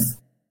with,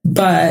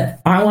 but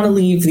I want to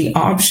leave the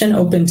option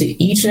open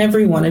to each and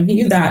every one of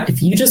you that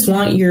if you just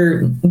want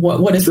your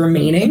what is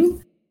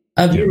remaining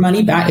of your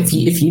money back, if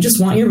you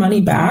just want your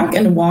money back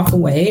and to walk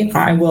away,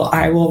 I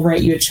will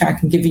write you a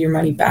check and give you your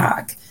money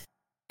back.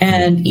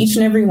 And each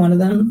and every one of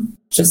them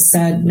just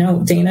said,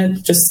 no, Dana,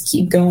 just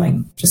keep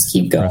going. Just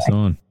keep going. Press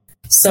on.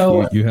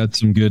 So you had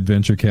some good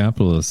venture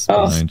capitalists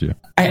behind you.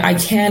 I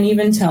can't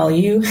even tell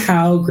you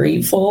how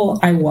grateful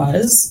I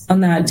was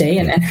on that day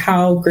and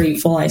how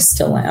grateful I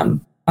still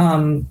am.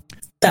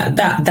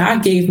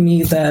 That gave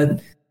me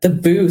the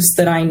boost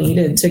that I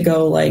needed to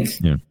go like,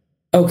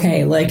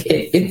 okay, like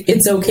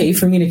it's okay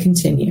for me to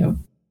continue.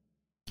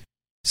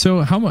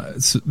 So how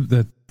much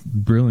that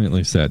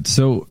brilliantly said.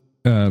 So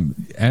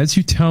as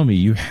you tell me,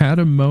 you had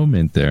a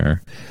moment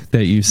there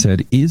that you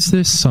said, is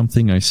this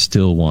something I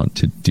still want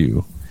to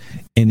do?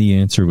 And the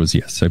answer was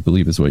yes, I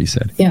believe is what you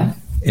said. Yeah.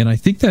 And I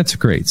think that's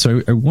great.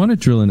 So I want to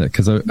drill in that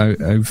because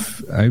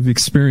I've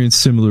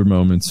experienced similar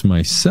moments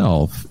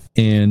myself,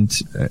 and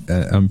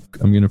I'm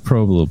going to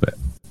probe a little bit.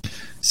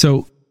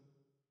 So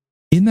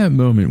in that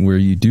moment where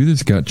you do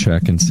this gut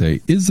check and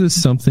say, is this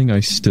something I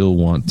still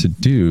want to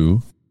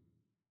do?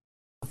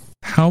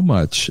 How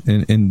much,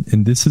 and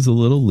this is a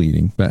little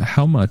leading, but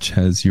how much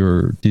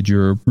did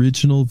your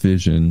original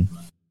vision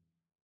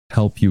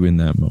help you in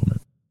that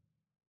moment?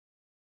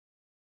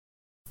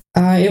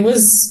 It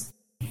was,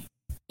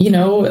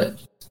 it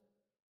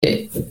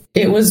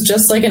was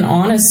just like an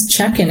honest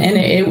check-in, and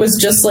it was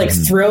just like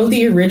throw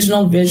the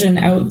original vision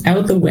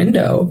out the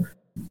window.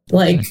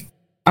 Like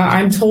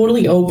I'm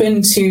totally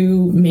open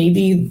to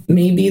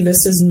maybe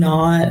this is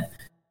not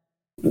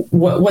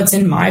what's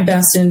in my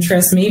best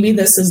interest. Maybe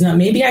this is not.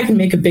 Maybe I can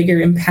make a bigger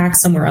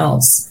impact somewhere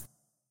else.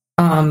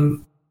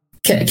 Can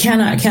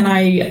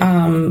I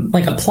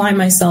like apply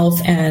myself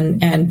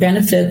and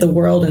benefit the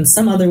world in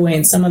some other way,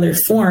 in some other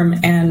form?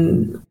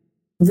 And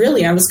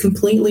really, I was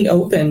completely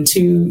open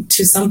to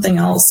something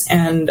else.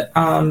 And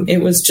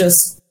it was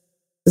just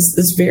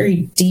this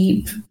very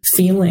deep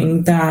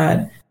feeling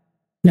that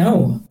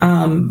no,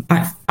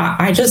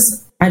 I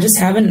just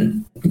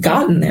haven't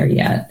gotten there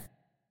yet.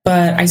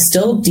 But I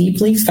still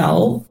deeply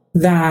felt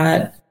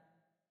that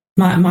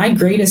my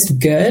greatest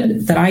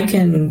good that I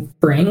can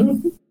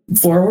bring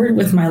forward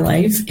with my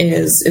life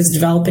is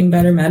developing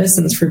better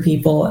medicines for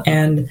people.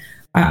 And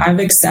I've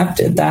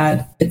accepted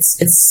that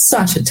it's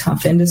such a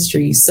tough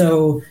industry.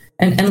 So,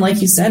 and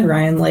like you said,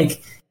 Ryan,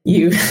 like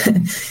you're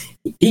just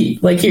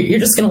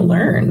going to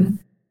learn.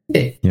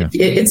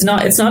 It's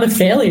not a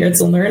failure.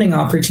 It's a learning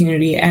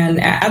opportunity.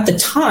 And at the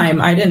time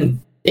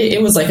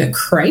it was like a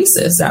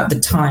crisis at the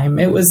time.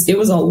 It was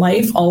a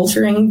life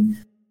altering,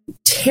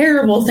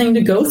 terrible thing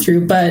to go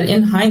through. But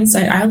in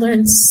hindsight, I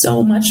learned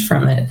so much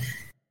from it.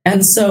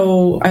 And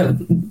so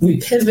we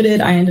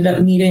pivoted. I ended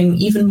up meeting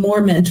even more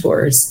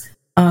mentors,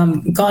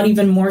 got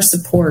even more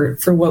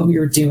support for what we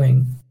were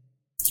doing.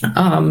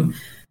 And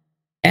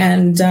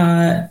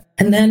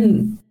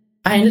then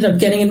I ended up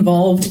getting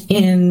involved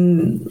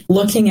in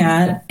looking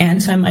at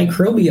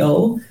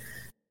antimicrobial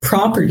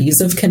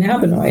properties of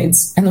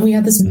cannabinoids. And then we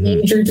had this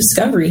major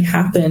discovery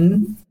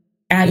happen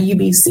at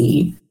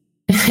UBC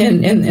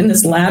in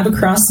this lab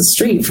across the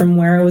street from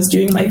where I was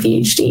doing my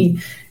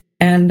PhD.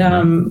 And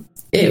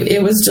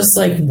it was just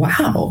like,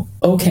 wow,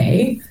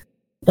 okay.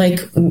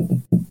 Like,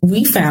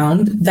 we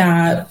found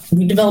that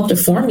we developed a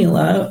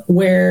formula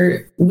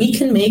where we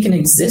can make an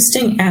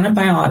existing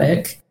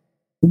antibiotic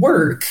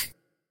work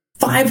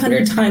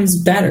 500 times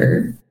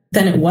better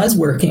than it was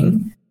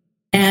working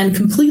and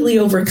completely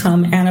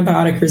overcome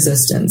antibiotic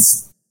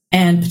resistance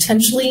and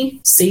potentially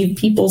save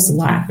people's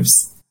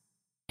lives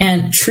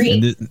and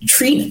treat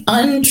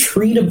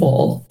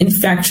untreatable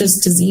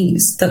infectious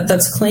disease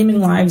that's claiming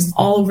lives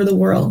all over the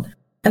world.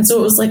 And so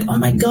it was like, oh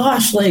my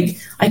gosh, like,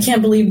 I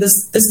can't believe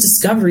this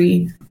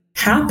discovery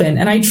happened.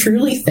 And I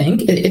truly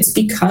think it's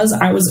because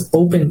I was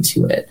open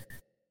to it.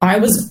 I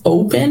was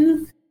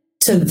open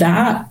to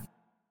that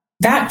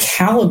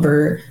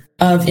caliber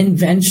of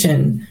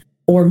invention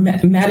or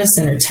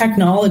medicine or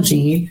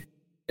technology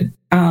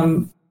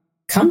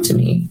come to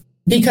me.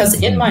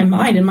 Because in my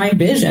mind, in my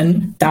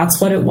vision, that's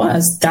what it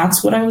was.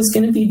 That's what I was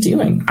going to be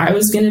doing. I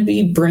was going to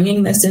be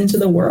bringing this into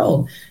the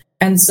world.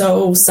 And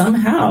so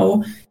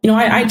somehow,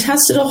 I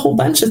tested a whole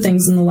bunch of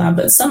things in the lab,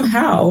 but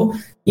somehow,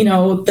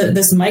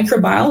 this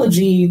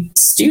microbiology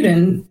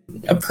student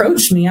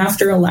approached me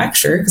after a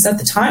lecture, because at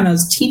the time I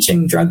was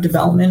teaching drug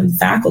development in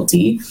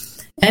faculty.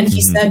 And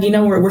he said,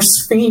 we're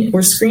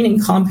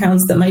screening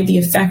compounds that might be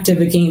effective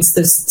against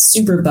this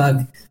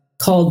superbug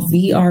called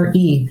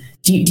VRE.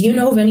 Do you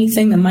know of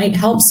anything that might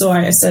help? So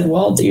I said,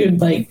 well, dude,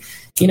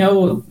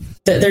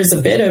 there's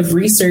a bit of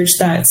research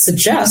that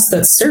suggests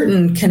that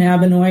certain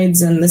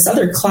cannabinoids and this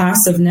other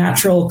class of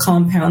natural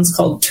compounds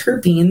called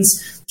terpenes,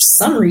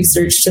 some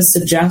research to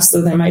suggest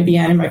that they might be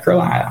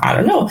antimicrobial. I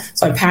don't know.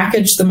 So I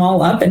packaged them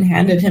all up and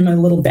handed him a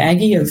little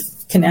baggie of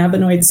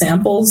cannabinoid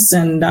samples.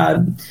 And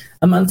a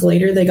month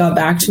later, they got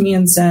back to me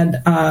and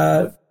said,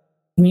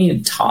 we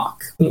need to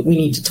talk. We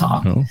need to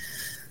talk. Oh.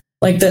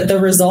 Like the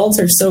results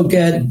are so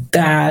good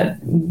that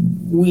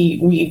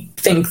we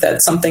think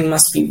that something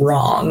must be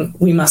wrong.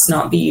 We must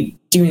not be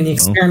doing the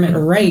experiment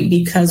right,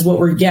 because what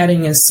we're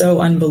getting is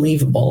so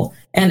unbelievable.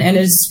 And it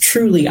is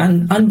truly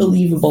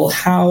unbelievable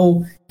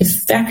how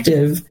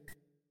effective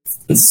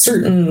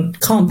certain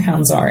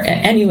compounds are.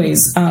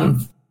 Anyways,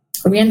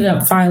 we ended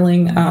up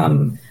filing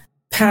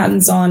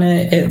patents on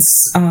it.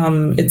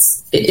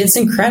 It's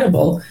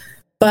incredible.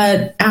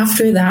 But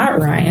after that,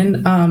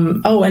 Ryan,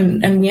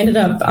 and we ended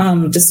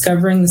up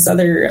discovering this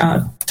other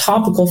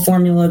topical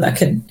formula that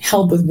could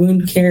help with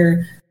wound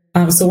care.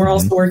 So we're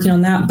also working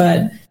on that.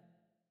 But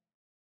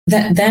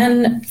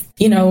then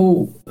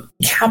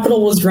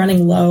capital was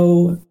running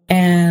low,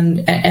 and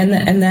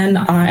then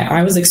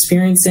I was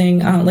experiencing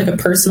like a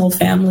personal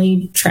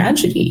family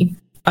tragedy,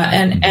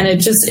 and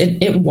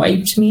it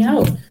wiped me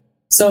out.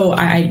 So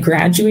I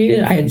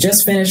graduated. I had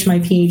just finished my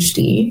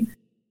PhD.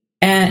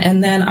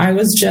 And then I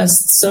was just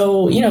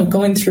so,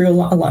 going through a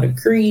lot of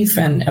grief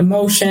and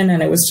emotion.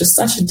 And it was just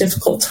such a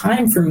difficult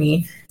time for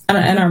me.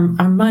 And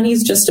our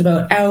money's just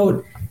about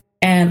out.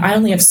 And I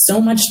only have so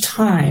much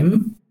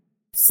time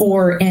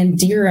for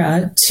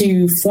Andira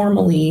to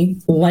formally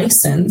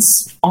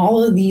license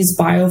all of these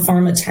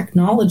biopharma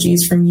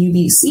technologies from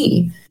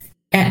UBC.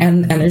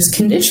 And there's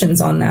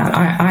conditions on that.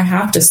 I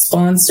have to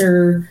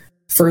sponsor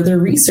further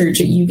research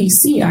at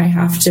UBC. I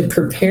have to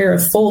prepare a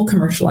full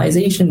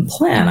commercialization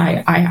plan.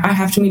 I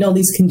have to meet all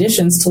these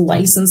conditions to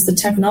license the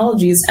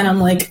technologies. And I'm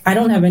like, I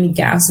don't have any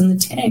gas in the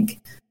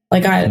tank.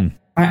 Like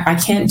I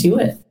can't do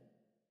it.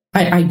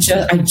 I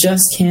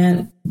just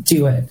can't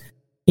do it.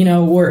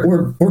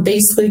 We're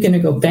basically going to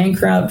go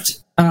bankrupt.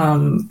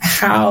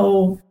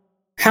 How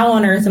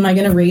on earth am I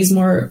going to raise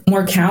more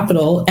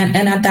capital?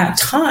 And at that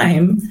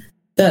time,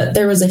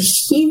 there was a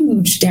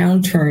huge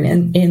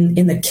downturn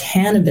in the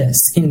cannabis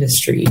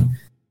industry.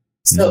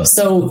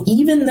 So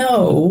even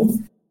though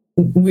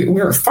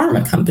we're a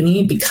pharma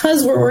company,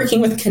 because we're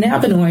working with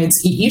cannabinoids,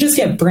 you just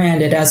get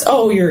branded as,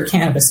 oh, you're a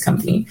cannabis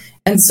company.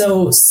 And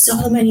so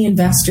many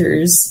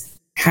investors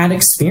had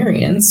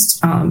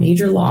experienced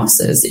major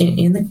losses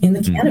in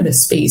the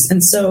cannabis space.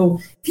 And so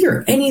if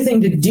you're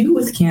anything to do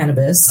with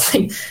cannabis,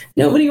 like,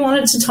 nobody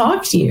wanted to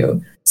talk to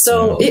you.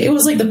 So it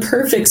was like the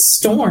perfect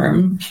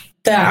storm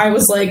that I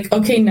was like,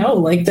 okay, no,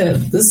 like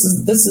this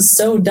is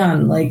so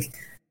done. Like,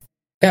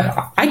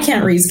 I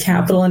can't raise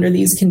capital under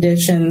these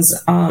conditions.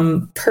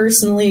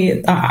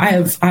 Personally, I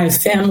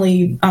have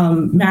family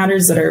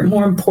matters that are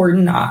more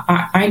important.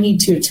 I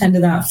need to attend to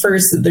that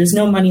first. There's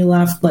no money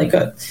left. Like,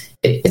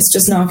 it's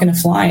just not going to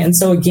fly. And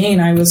so again,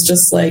 I was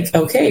just like,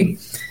 okay,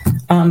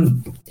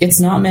 it's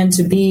not meant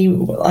to be.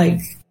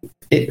 Like,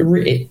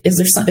 is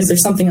there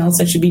something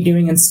else I should be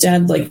doing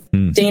instead? Like,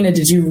 Dana,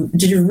 did you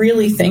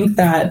really think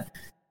that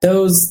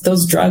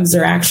those drugs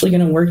are actually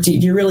going to work? Do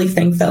you really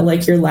think that,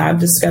 like, your lab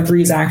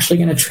discovery is actually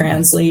going to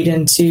translate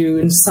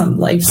into some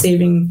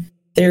life-saving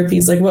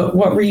therapies? Like,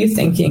 what were you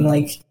thinking?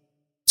 Like,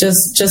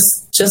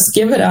 just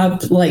give it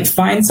up. Like,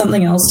 find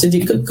something else to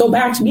do. Go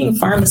back to being a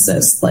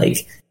pharmacist. Like,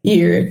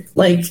 you're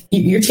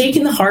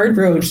taking the hard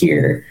road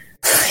here.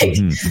 Like,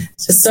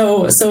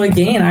 so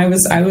again, I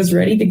was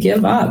ready to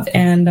give up.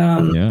 And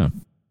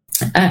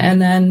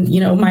and then,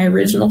 my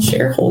original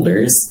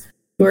shareholders,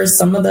 who are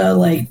some of the,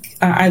 like,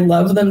 I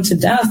love them to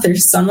death. They're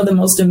some of the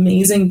most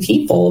amazing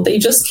people. They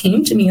just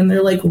came to me and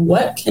they're like,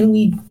 what can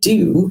we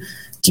do?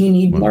 Do you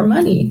need more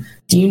money?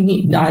 Do you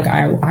need, like,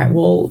 I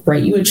will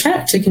write you a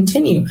check to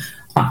continue.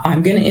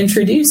 I'm going to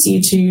introduce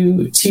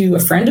you to a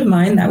friend of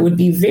mine that would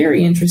be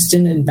very interested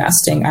in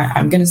investing.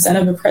 I'm going to set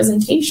up a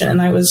presentation.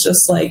 And I was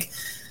just like,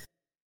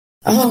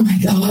 oh my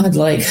God,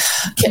 like,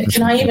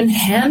 can I even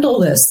handle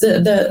this?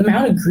 The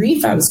amount of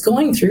grief I was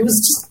going through was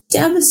just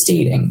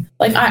devastating.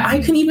 Like, I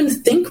couldn't even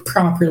think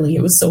properly.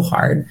 It was so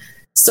hard.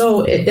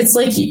 So it's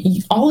like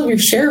all of your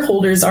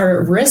shareholders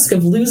are at risk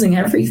of losing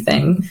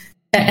everything.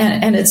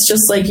 And it's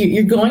just like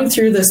you're going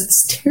through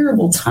this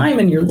terrible time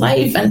in your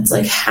life. And it's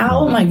like,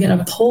 how am I going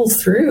to pull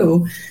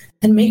through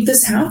and make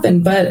this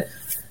happen? But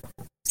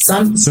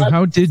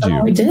how did you?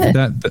 I did.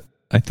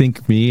 I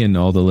think me and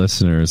all the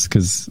listeners,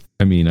 because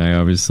I mean, I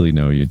obviously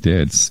know you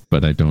did,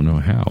 but I don't know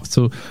how.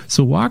 So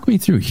walk me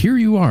through. Here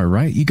you are,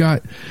 right? You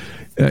got,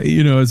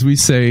 as we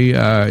say,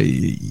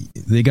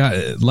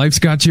 life's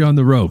got you on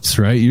the ropes,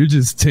 right? You're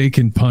just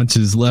taking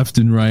punches left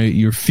and right.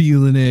 You're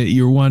feeling it.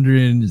 You're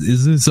wondering,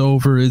 is this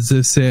over? Is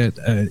this it?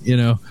 And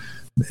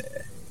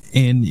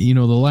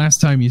the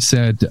last time you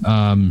said,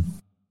 I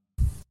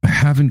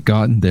haven't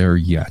gotten there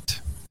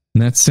yet.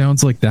 And that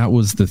sounds like that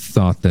was the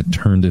thought that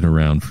turned it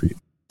around for you.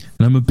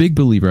 And I'm a big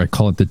believer. I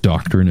call it the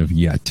doctrine of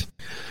yet,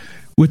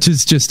 which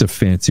is just a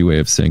fancy way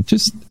of saying,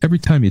 just every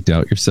time you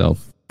doubt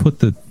yourself, put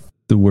the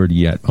word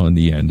yet on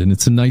the end. And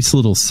it's a nice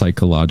little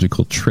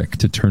psychological trick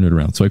to turn it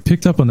around. So I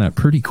picked up on that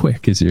pretty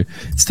quick,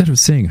 instead of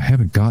saying, I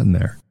haven't gotten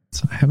there.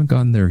 So I haven't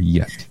gotten there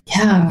yet.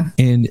 Yeah.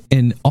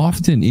 And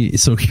often,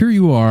 so here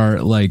you are,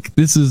 like,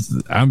 this is,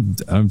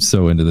 I'm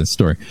so into this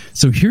story.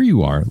 So here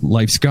you are,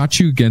 life's got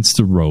you against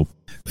the rope,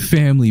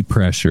 family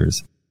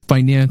pressures,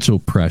 financial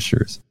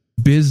pressures,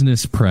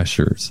 business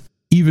pressures,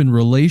 even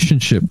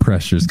relationship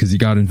pressures, because you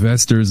got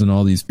investors and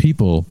all these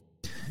people.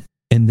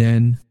 And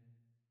then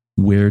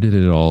where did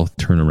it all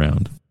turn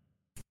around?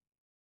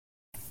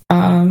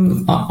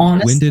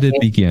 Honestly, when did it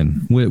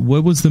begin?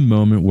 What was the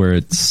moment where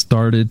it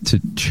started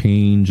to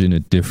change in a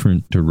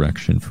different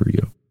direction for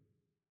you?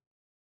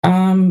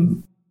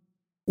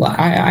 Well,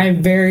 I have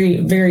very,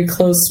 very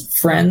close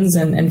friends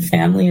and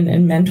family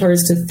and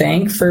mentors to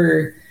thank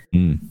for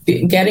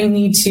getting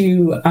me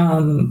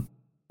to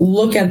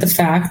look at the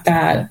fact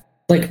that,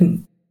 like,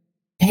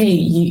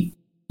 hey,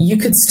 you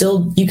could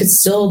still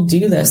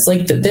do this.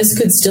 Like, this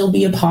could still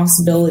be a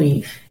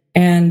possibility.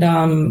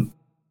 And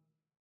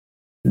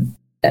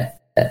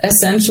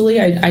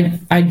essentially,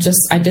 I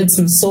did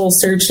some soul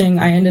searching.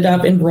 I ended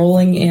up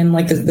enrolling in,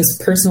 like, this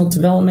personal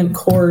development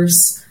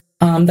course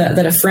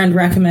that a friend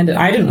recommended.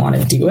 I didn't want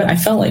to do it. I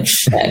felt like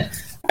shit.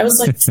 I was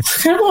like,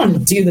 I kind of want to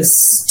do this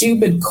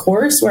stupid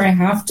course where I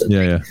have to.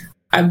 Yeah.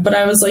 But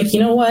I was like, you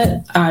know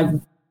what?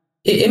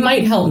 It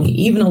might help me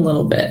even a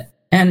little bit.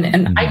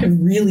 And I could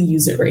really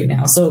use it right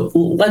now. So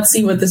let's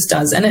see what this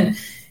does. And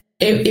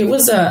it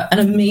was an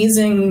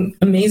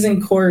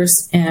amazing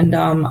course. And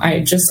I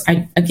just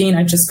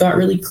got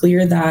really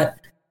clear that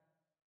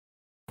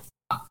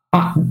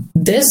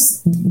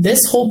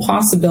this whole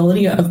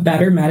possibility of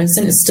better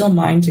medicine is still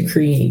mine to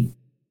create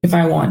if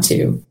I want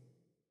to.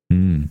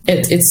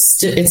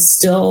 It's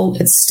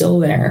still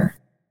there.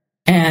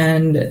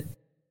 And,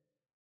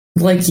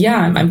 like, yeah,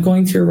 I'm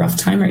going through a rough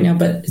time right now,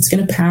 but it's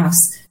going to pass.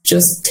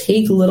 Just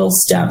take little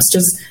steps.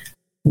 Just,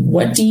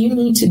 what do you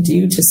need to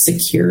do to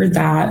secure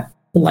that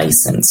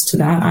license to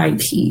that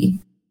IP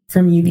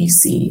from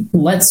UBC?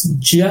 Let's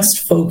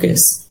just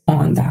focus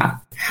on that.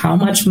 How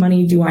much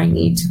money do I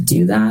need to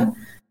do that?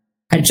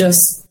 I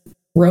just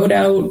wrote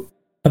out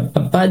a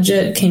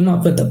budget, came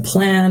up with a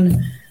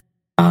plan,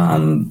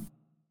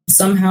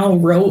 somehow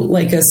wrote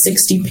like a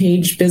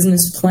 60-page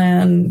business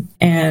plan,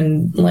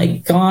 and,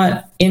 like,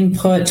 got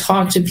input,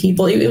 talked to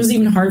people. It was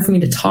even hard for me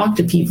to talk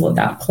to people at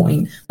that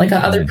point, like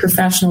other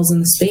professionals in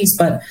the space,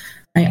 but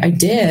I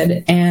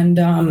did. And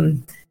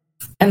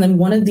then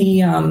one of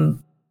the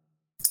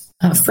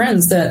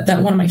friends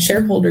that one of my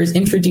shareholders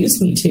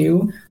introduced me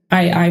to,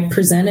 I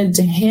presented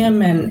to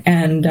him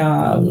and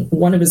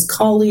one of his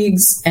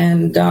colleagues,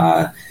 and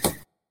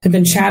I've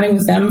been chatting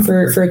with them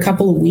for a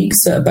couple of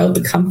weeks about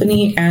the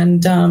company,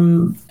 and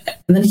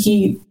then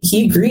he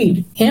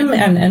agreed. Him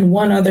and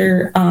one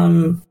other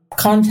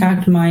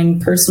contact, mine,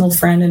 personal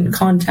friend and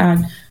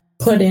contact,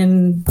 put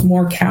in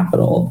more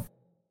capital,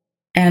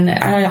 and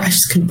I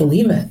just couldn't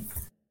believe it.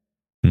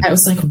 I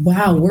was like,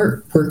 wow,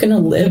 we're gonna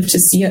live to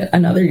see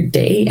another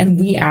day, and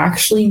we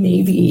actually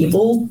may be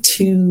able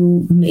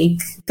to make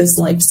this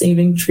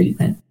life-saving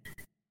treatment.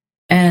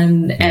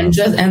 And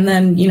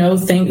then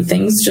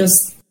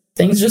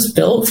things just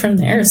built from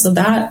there. So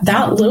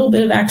that little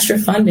bit of extra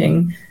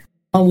funding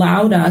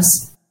allowed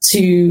us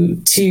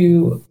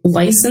to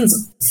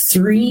license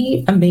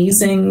 3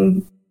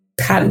 amazing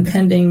patent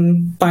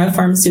pending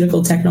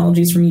biopharmaceutical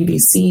technologies from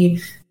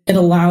UBC. It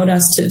allowed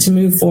us to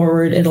move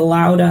forward. It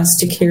allowed us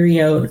to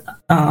carry out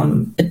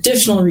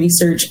additional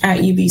research at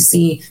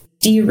UBC,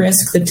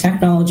 de-risk the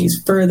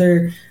technologies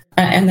further,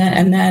 and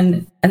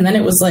then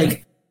it was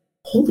like,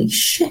 holy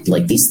shit,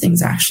 like these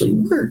things actually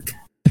work.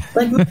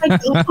 Like, my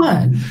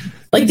God.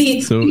 Like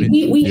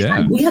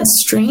we had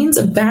strains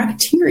of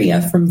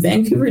bacteria from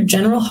Vancouver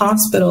General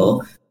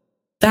Hospital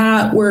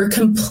that were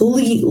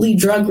completely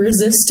drug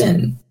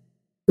resistant.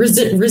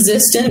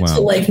 Resistant to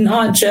like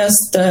not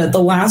just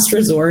the last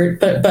resort,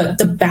 but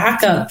the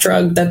backup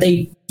drug that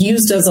they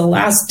used as a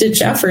last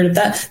ditch effort.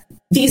 That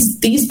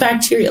these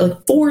bacteria,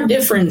 like 4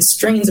 different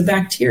strains of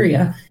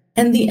bacteria,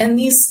 and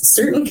these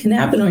certain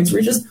cannabinoids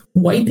were just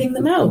wiping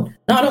them out.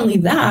 Not only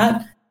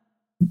that,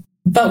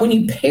 but when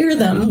you pair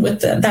them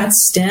with that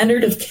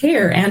standard of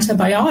care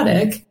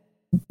antibiotic,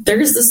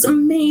 there's this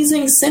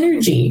amazing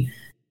synergy,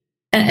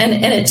 and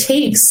it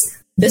takes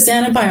this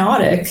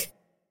antibiotic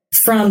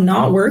from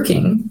not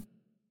working,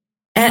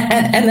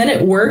 and then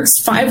it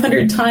works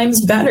 500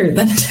 times better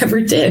than it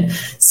ever did.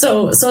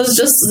 So it's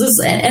just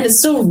this, and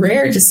it's so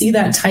rare to see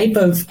that type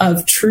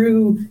of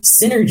true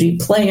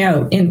synergy play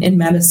out in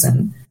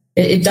medicine.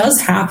 It does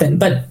happen,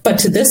 but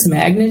to this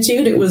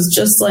magnitude, it was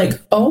just like,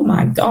 oh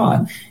my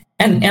God.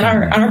 And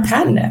our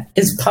patent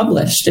is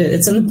published.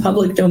 It's in the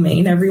public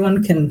domain.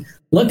 Everyone can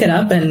look it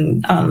up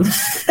and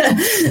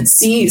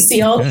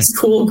see all these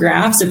cool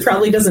graphs. It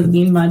probably doesn't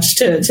mean much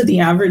to the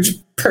average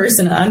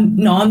person, a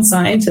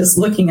non-scientist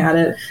looking at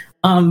it,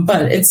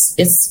 but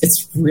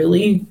it's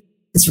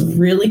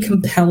really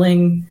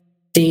compelling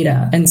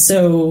data. And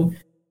so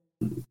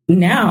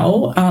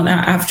now,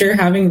 after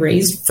having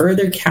raised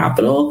further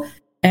capital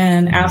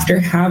and after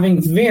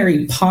having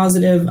very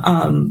positive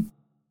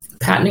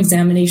patent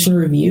examination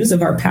reviews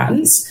of our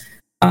patents,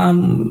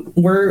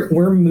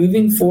 we're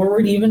moving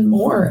forward even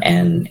more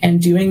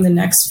and doing the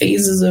next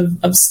phases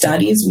of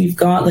studies. We've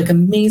got like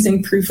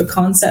amazing proof of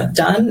concept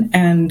done,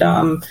 and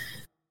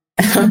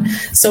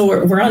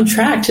so we're on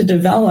track to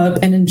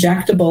develop an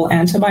injectable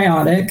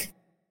antibiotic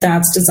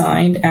that's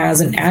designed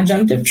as an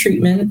adjunctive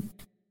treatment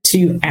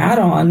to add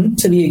on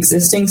to the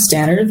existing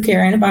standard of care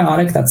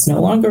antibiotic that's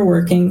no longer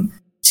working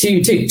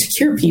to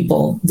cure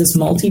people this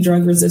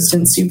multi-drug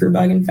resistant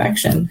superbug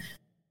infection.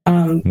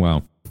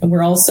 Wow.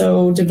 We're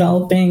also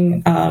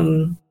developing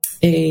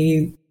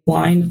a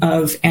line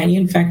of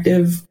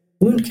anti-infective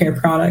wound care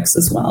products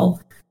as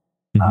well.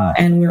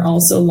 And we're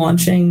also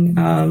launching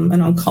an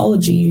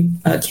oncology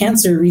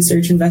cancer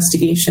research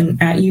investigation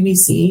at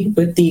UBC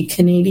with the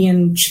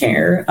Canadian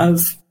Chair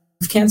of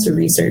Cancer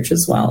Research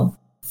as well.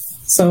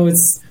 So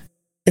it's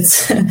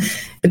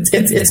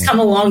come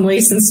a long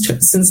way since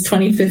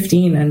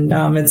 2015, and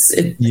it's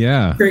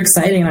super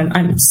exciting.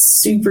 I'm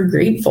super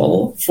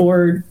grateful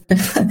for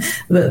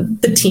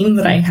the team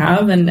that I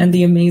have and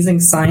the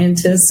amazing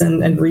scientists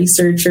and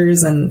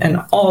researchers and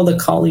all the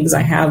colleagues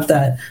I have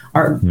that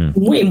are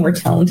way more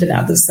talented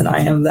at this than I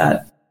am,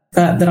 that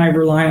I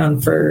rely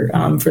on for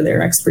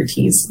their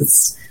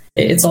expertise.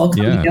 It's all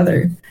come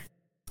together.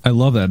 I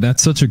love that.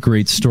 That's such a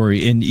great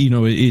story. And, you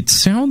know, it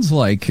sounds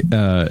like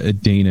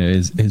Dana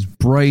is as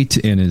bright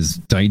and as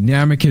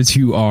dynamic as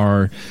you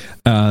are.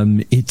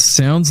 It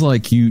sounds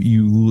like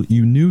you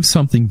knew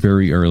something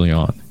very early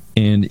on.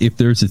 And if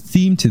there's a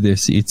theme to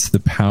this, it's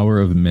the power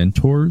of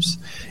mentors.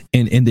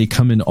 And they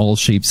come in all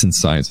shapes and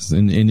sizes.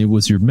 And it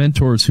was your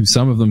mentors who,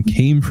 some of them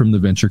came from the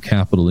venture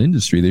capital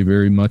industry. They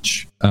very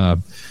much,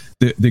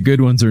 the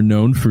good ones are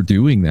known for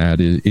doing that,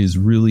 is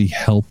really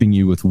helping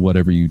you with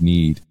whatever you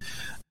need.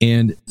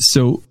 And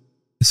so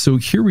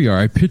here we are.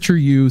 I picture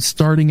you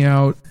starting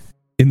out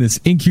in this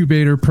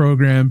incubator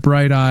program,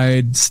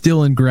 bright-eyed,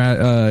 still in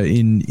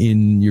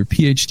your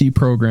PhD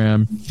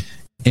program,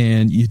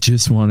 and you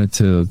just wanted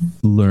to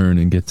learn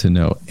and get to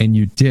know, and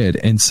you did.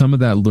 And some of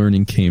that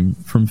learning came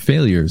from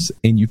failures,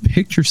 and you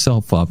picked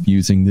yourself up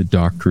using the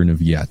doctrine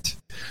of yet.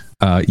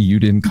 You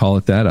didn't call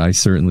it that. I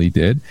certainly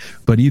did.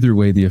 But either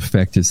way, the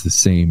effect is the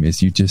same.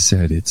 As you just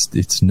said,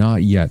 it's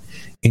not yet.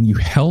 And you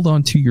held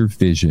on to your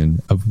vision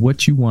of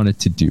what you wanted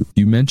to do.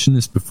 You mentioned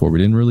this before. We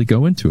didn't really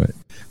go into it.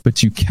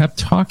 But you kept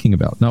talking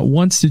about, not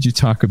once did you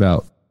talk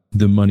about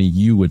the money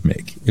you would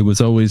make. It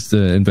was always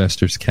the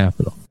investor's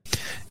capital.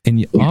 And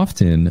you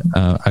often,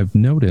 I've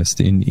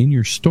noticed in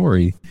your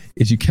story,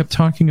 is you kept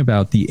talking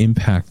about the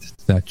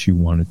impact that you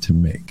wanted to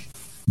make.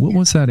 What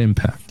was that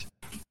impact?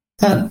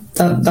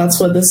 That's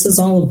what this is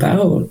all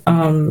about.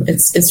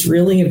 It's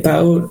really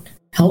about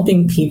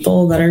helping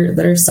people that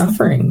are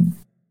suffering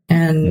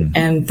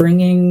and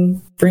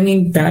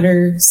bringing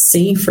better,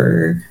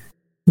 safer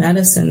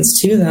medicines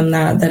to them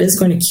that is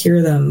going to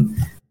cure them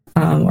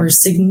or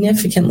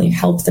significantly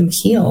help them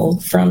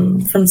heal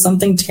from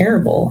something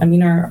terrible. I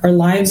mean, our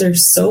lives are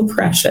so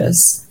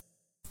precious.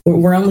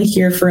 We're only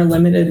here for a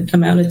limited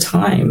amount of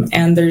time,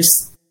 and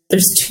there's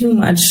too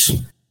much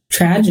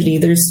tragedy,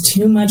 there's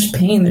too much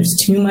pain, there's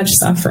too much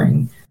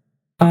suffering.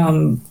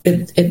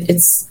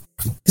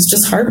 It's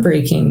just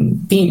heartbreaking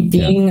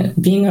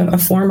being a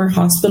former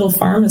hospital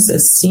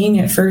pharmacist, seeing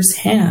it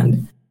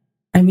firsthand.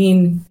 I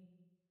mean,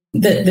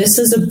 this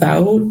is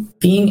about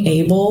being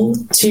able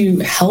to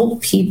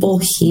help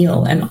people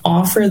heal and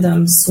offer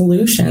them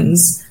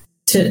solutions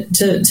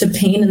to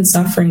pain and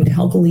suffering, to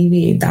help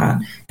alleviate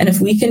that. And if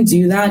we can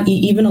do that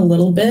even a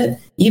little bit,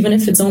 even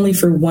if it's only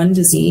for one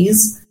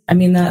disease, I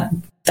mean,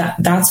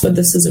 that's what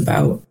this is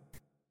about.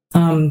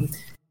 And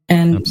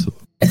Absolutely.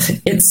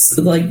 It's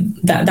like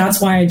that's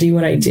why I do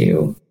what I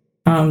do.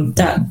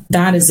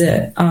 That is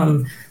it.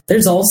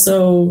 There's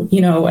also,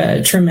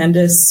 a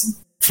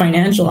tremendous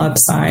financial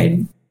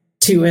upside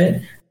to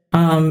it.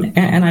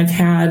 And I've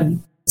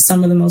had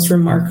some of the most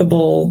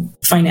remarkable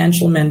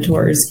financial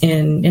mentors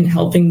in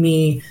helping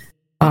me,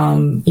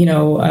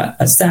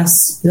 assess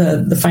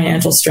the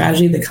financial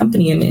strategy of the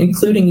company, and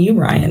including you,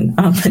 Ryan.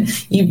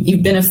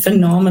 You've been a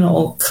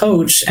phenomenal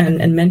coach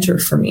and mentor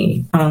for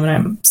me. And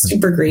I'm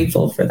super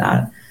grateful for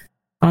that.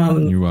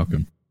 You're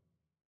welcome.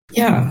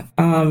 Yeah.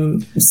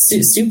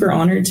 Super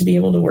honored to be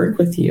able to work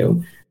with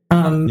you.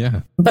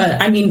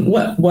 But I mean,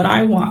 what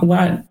I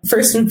want,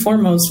 first and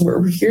foremost,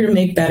 we're here to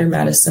make better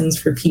medicines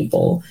for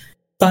people,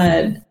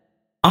 but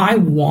I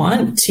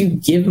want to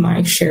give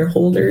my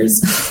shareholders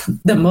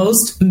the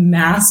most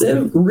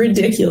massive,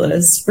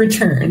 ridiculous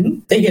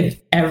return they could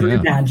ever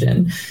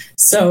imagine.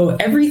 So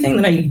everything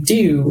that I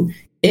do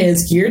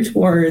is geared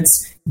towards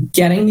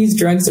getting these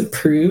drugs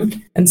approved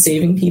and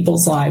saving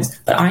people's lives.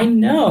 But I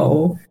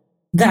know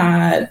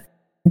that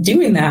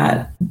doing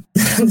that,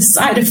 the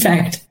side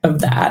effect of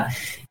that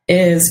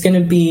is going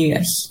to be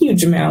a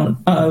huge amount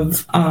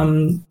of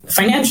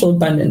financial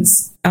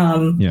abundance.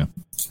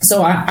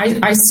 So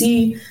I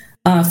see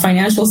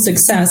financial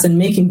success and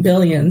making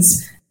billions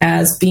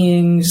as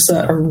being just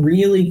a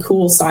really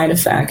cool side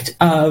effect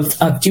of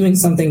doing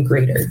something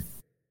greater.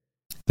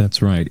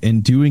 That's right.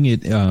 And doing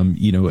it,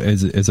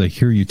 as I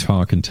hear you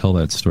talk and tell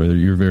that story,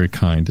 you're very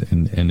kind,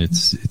 and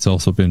it's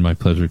also been my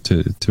pleasure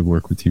to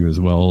work with you as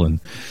well,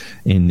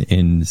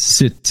 and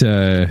sit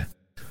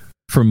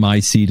from my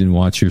seat and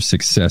watch your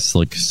success,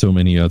 like so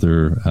many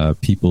other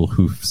people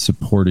who've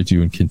supported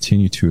you and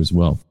continue to as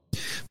well.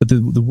 But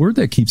the word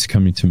that keeps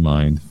coming to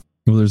mind,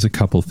 well, there's a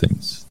couple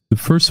things. The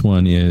first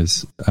one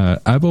is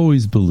I've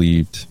always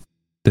believed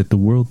that the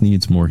world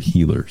needs more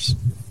healers,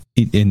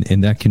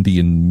 and that can be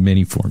in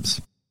many forms.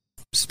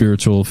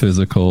 Spiritual,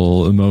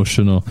 physical,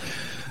 emotional.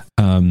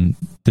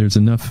 There's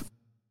enough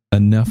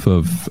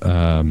of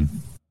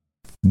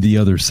the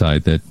other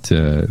side that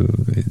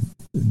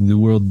the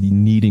world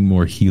needing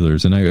more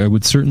healers, and I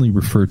would certainly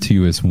refer to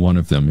you as one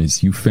of them.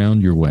 Is you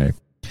found your way,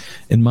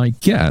 and my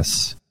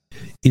guess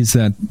is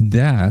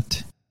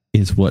that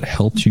is what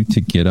helped you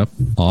to get up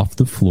off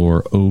the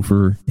floor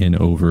over and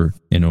over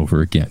and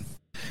over again,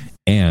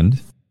 and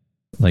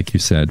like you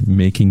said,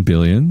 making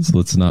billions.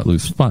 Let's not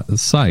lose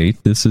sight.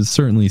 This is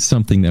certainly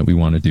something that we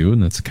want to do,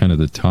 and that's kind of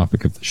the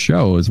topic of the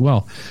show as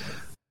well.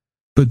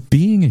 But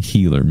being a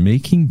healer,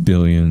 making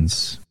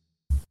billions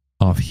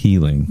off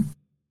healing,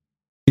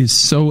 is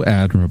so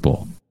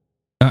admirable.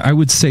 I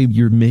would say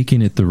you're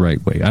making it the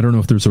right way. I don't know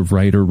if there's a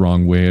right or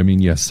wrong way. I mean,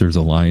 yes, there's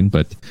a line,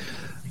 but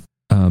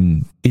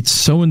it's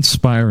so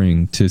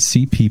inspiring to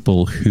see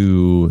people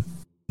who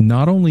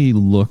not only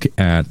look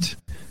at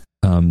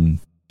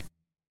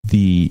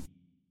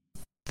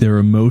their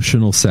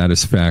emotional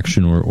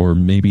satisfaction or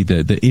maybe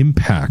the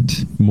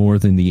impact more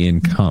than the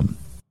income,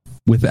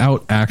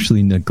 without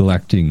actually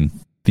neglecting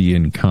the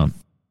income.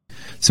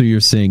 So you're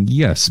saying,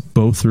 yes,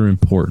 both are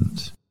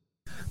important,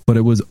 but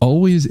it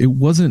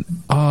wasn't,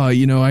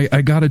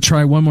 I got to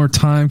try one more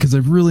time because I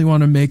really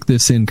want to make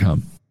this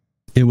income.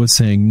 It was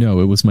saying, no,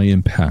 it was my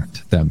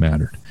impact that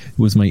mattered. It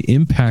was my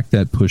impact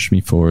that pushed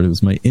me forward. It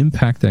was my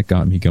impact that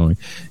got me going.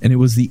 And it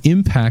was the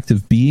impact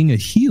of being a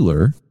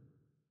healer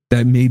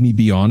that made me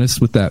be honest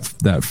with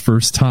that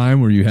first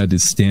time where you had to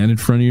stand in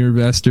front of your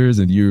investors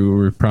and you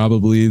were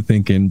probably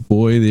thinking,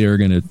 boy, they are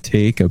going to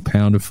take a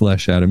pound of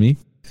flesh out of me.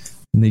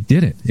 And they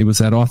didn't. It was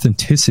that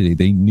authenticity.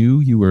 They knew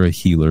you were a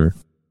healer,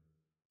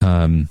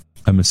 I'm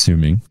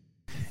assuming.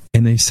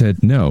 And they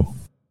said, no,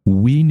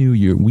 we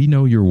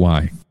know your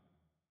why.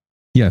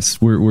 Yes,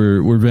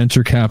 we're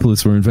venture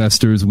capitalists, we're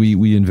investors,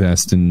 we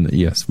invest, and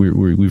yes,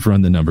 we've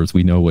run the numbers.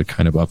 We know what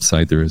kind of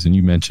upside there is. And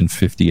you mentioned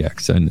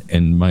 50x,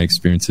 and my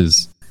experience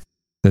is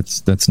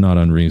that's not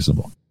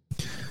unreasonable.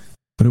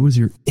 But it was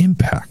your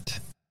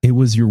impact. It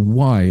was your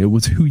why. It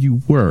was who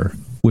you were,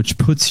 which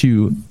puts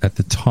you at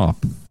the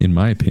top, in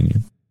my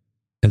opinion,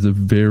 as a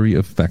very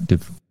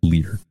effective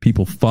leader.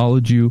 People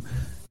followed you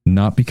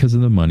not because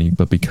of the money,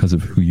 but because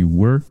of who you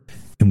were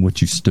and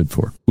what you stood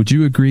for. Would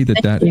you agree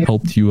that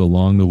helped you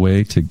along the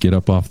way to get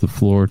up off the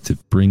floor, to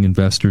bring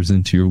investors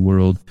into your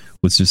world,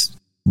 was just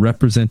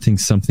representing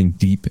something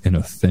deep and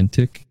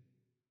authentic?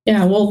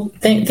 Yeah, well,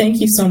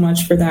 thank you so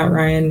much for that,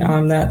 Ryan.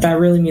 That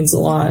really means a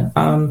lot.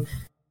 I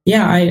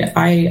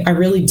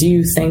really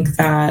do think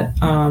that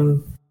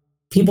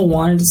people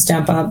wanted to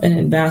step up and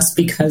invest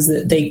because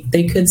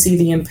they could see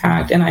the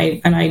impact, and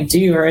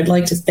I'd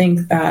like to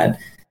think that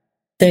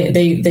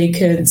they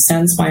could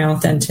sense my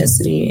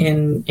authenticity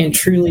in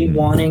truly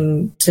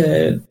wanting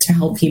to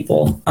help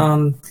people.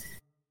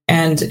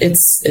 And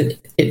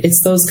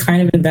it's those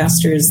kind of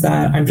investors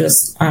that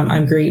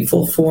I'm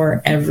grateful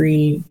for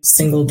every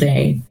single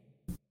day.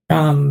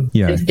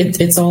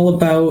 It's all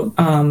about,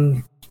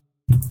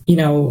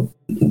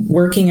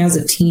 working as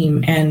a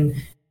team and,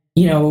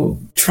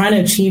 trying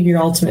to achieve your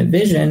ultimate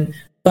vision.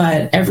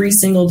 But every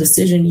single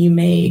decision you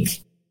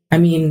make, I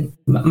mean,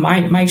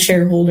 my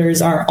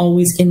shareholders are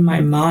always in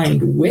my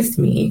mind with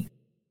me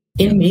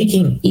in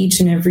making each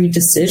and every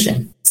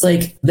decision. It's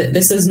like,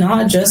 this is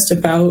not just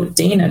about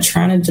Dana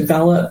trying to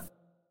develop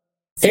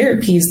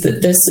therapies.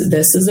 That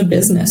this is a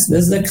business.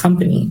 This is a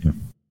company. Yeah.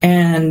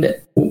 And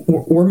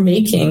we're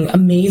making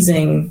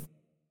amazing,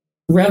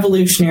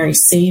 revolutionary,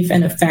 safe,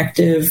 and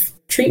effective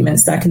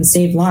treatments that can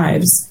save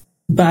lives.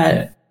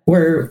 But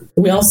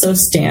we also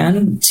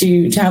stand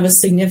to have a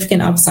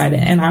significant upside.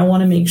 And I want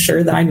to make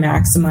sure that I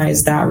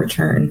maximize that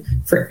return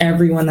for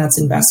everyone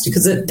that's invested,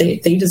 because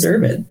they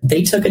deserve it.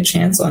 They took a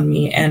chance on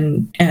me.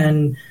 And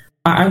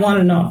I want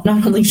to not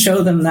only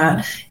show them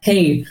that,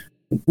 hey,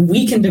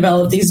 we can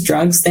develop these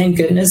drugs. Thank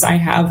goodness I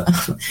have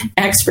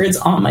experts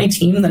on my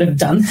team that have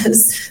done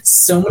this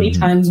so many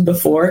times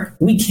before.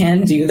 We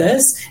can do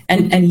this.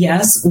 And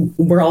yes,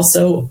 we're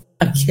also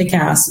a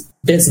kick-ass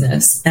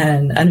business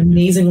and an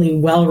amazingly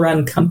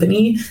well-run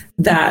company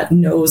that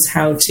knows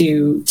how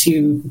to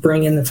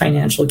bring in the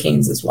financial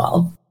gains as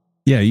well.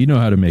 Yeah, you know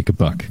how to make a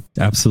buck.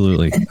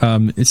 Absolutely.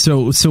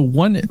 So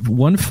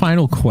one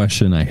final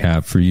question I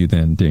have for you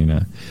then,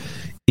 Dana,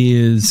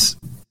 is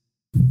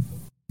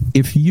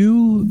if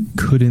you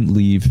couldn't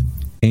leave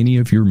any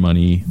of your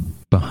money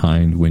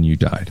behind when you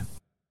died,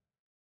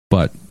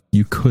 but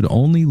you could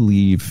only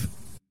leave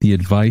the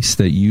advice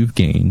that you've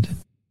gained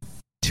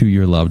to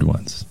your loved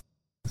ones,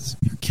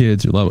 your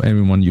kids,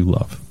 everyone you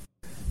love,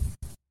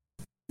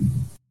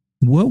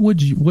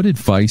 what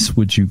advice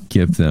would you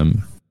give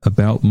them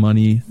about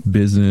money,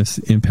 business,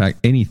 impact,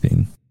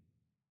 anything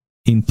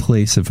in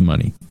place of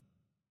money?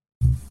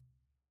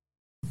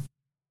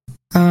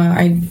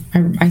 I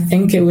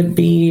think it would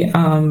be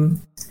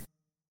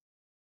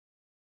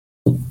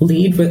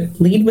lead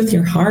with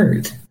your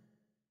heart.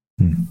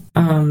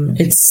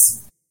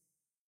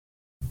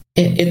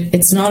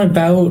 It's not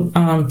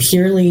about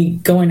purely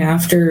going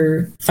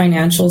after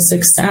financial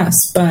success,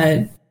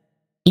 but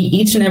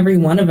each and every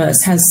one of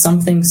us has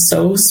something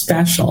so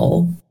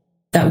special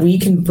that we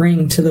can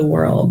bring to the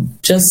world,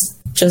 just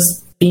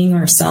being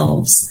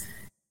ourselves.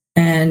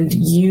 And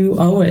you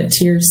owe it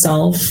to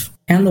yourself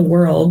and the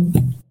world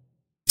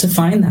to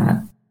find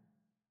that.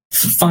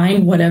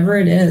 Find whatever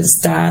it is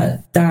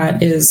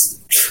that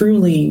is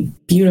truly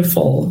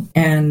beautiful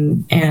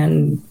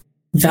and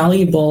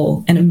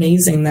valuable and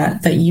amazing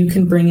that you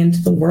can bring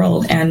into the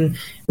world. And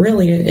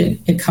really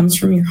it comes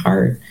from your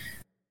heart.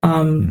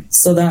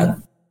 So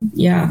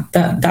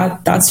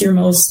that's your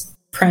most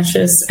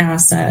precious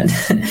asset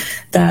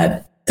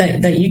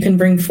that you can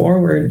bring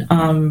forward.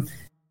 And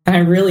I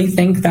really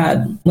think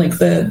that, like,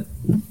 the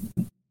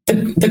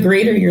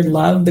greater your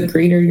love, the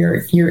greater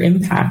your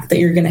impact that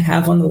you're going to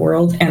have on the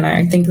world. And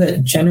I think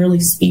that, generally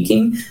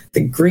speaking,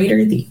 the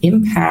greater the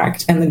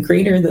impact and the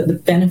greater the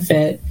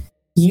benefit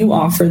you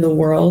offer the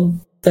world,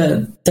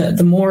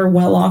 the more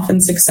well-off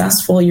and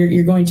successful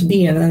you're going to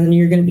be, and then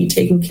you're going to be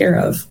taken care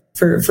of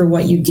for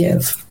what you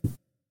give.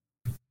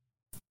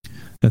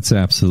 That's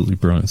absolutely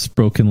brilliant.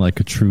 Spoken like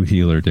a true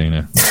healer,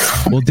 Dana.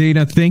 Well,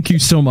 Dana, thank you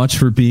so much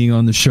for being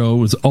on the show. It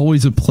was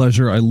always a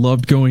pleasure. I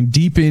loved going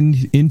deep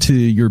into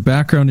your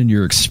background and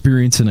your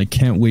experience, and I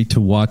can't wait to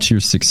watch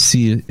your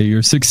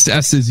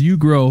success as you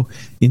grow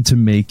into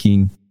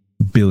making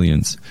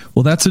billions.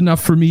 Well, that's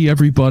enough for me,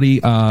 everybody.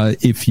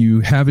 If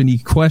you have any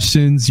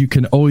questions, you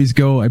can always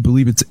go, I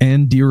believe it's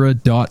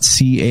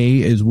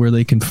andira.ca is where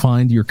they can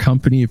find your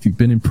company. If you've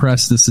been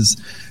impressed, this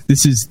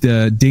is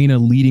Dana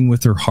leading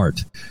with her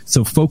heart.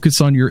 So focus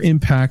on your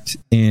impact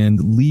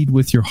and lead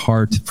with your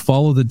heart.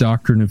 Follow the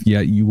doctrine of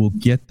yet. You will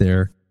get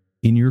there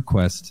in your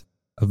quest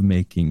of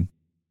making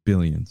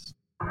billions.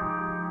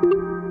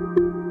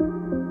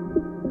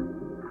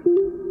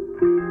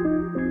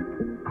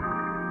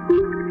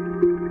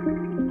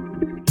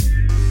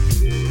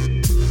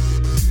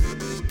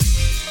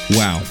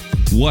 Wow,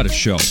 what a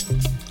show.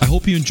 I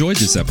hope you enjoyed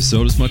this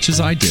episode as much as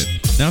I did.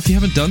 Now, if you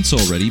haven't done so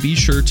already, be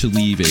sure to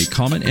leave a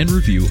comment and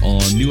review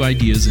on new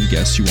ideas and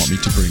guests you want me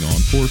to bring on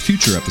for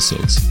future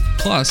episodes.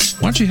 Plus,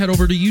 why don't you head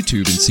over to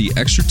YouTube and see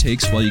extra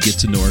takes while you get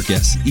to know our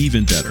guests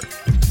even better.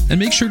 And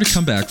make sure to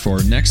come back for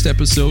our next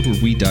episode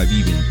where we dive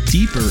even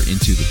deeper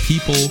into the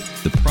people,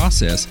 the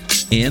process,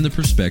 and the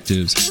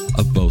perspectives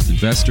of both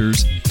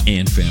investors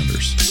and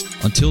founders.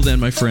 Until then,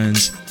 my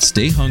friends,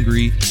 stay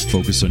hungry,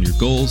 focus on your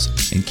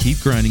goals, and keep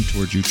grinding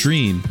towards your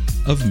dream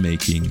of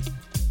making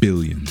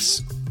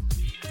billions.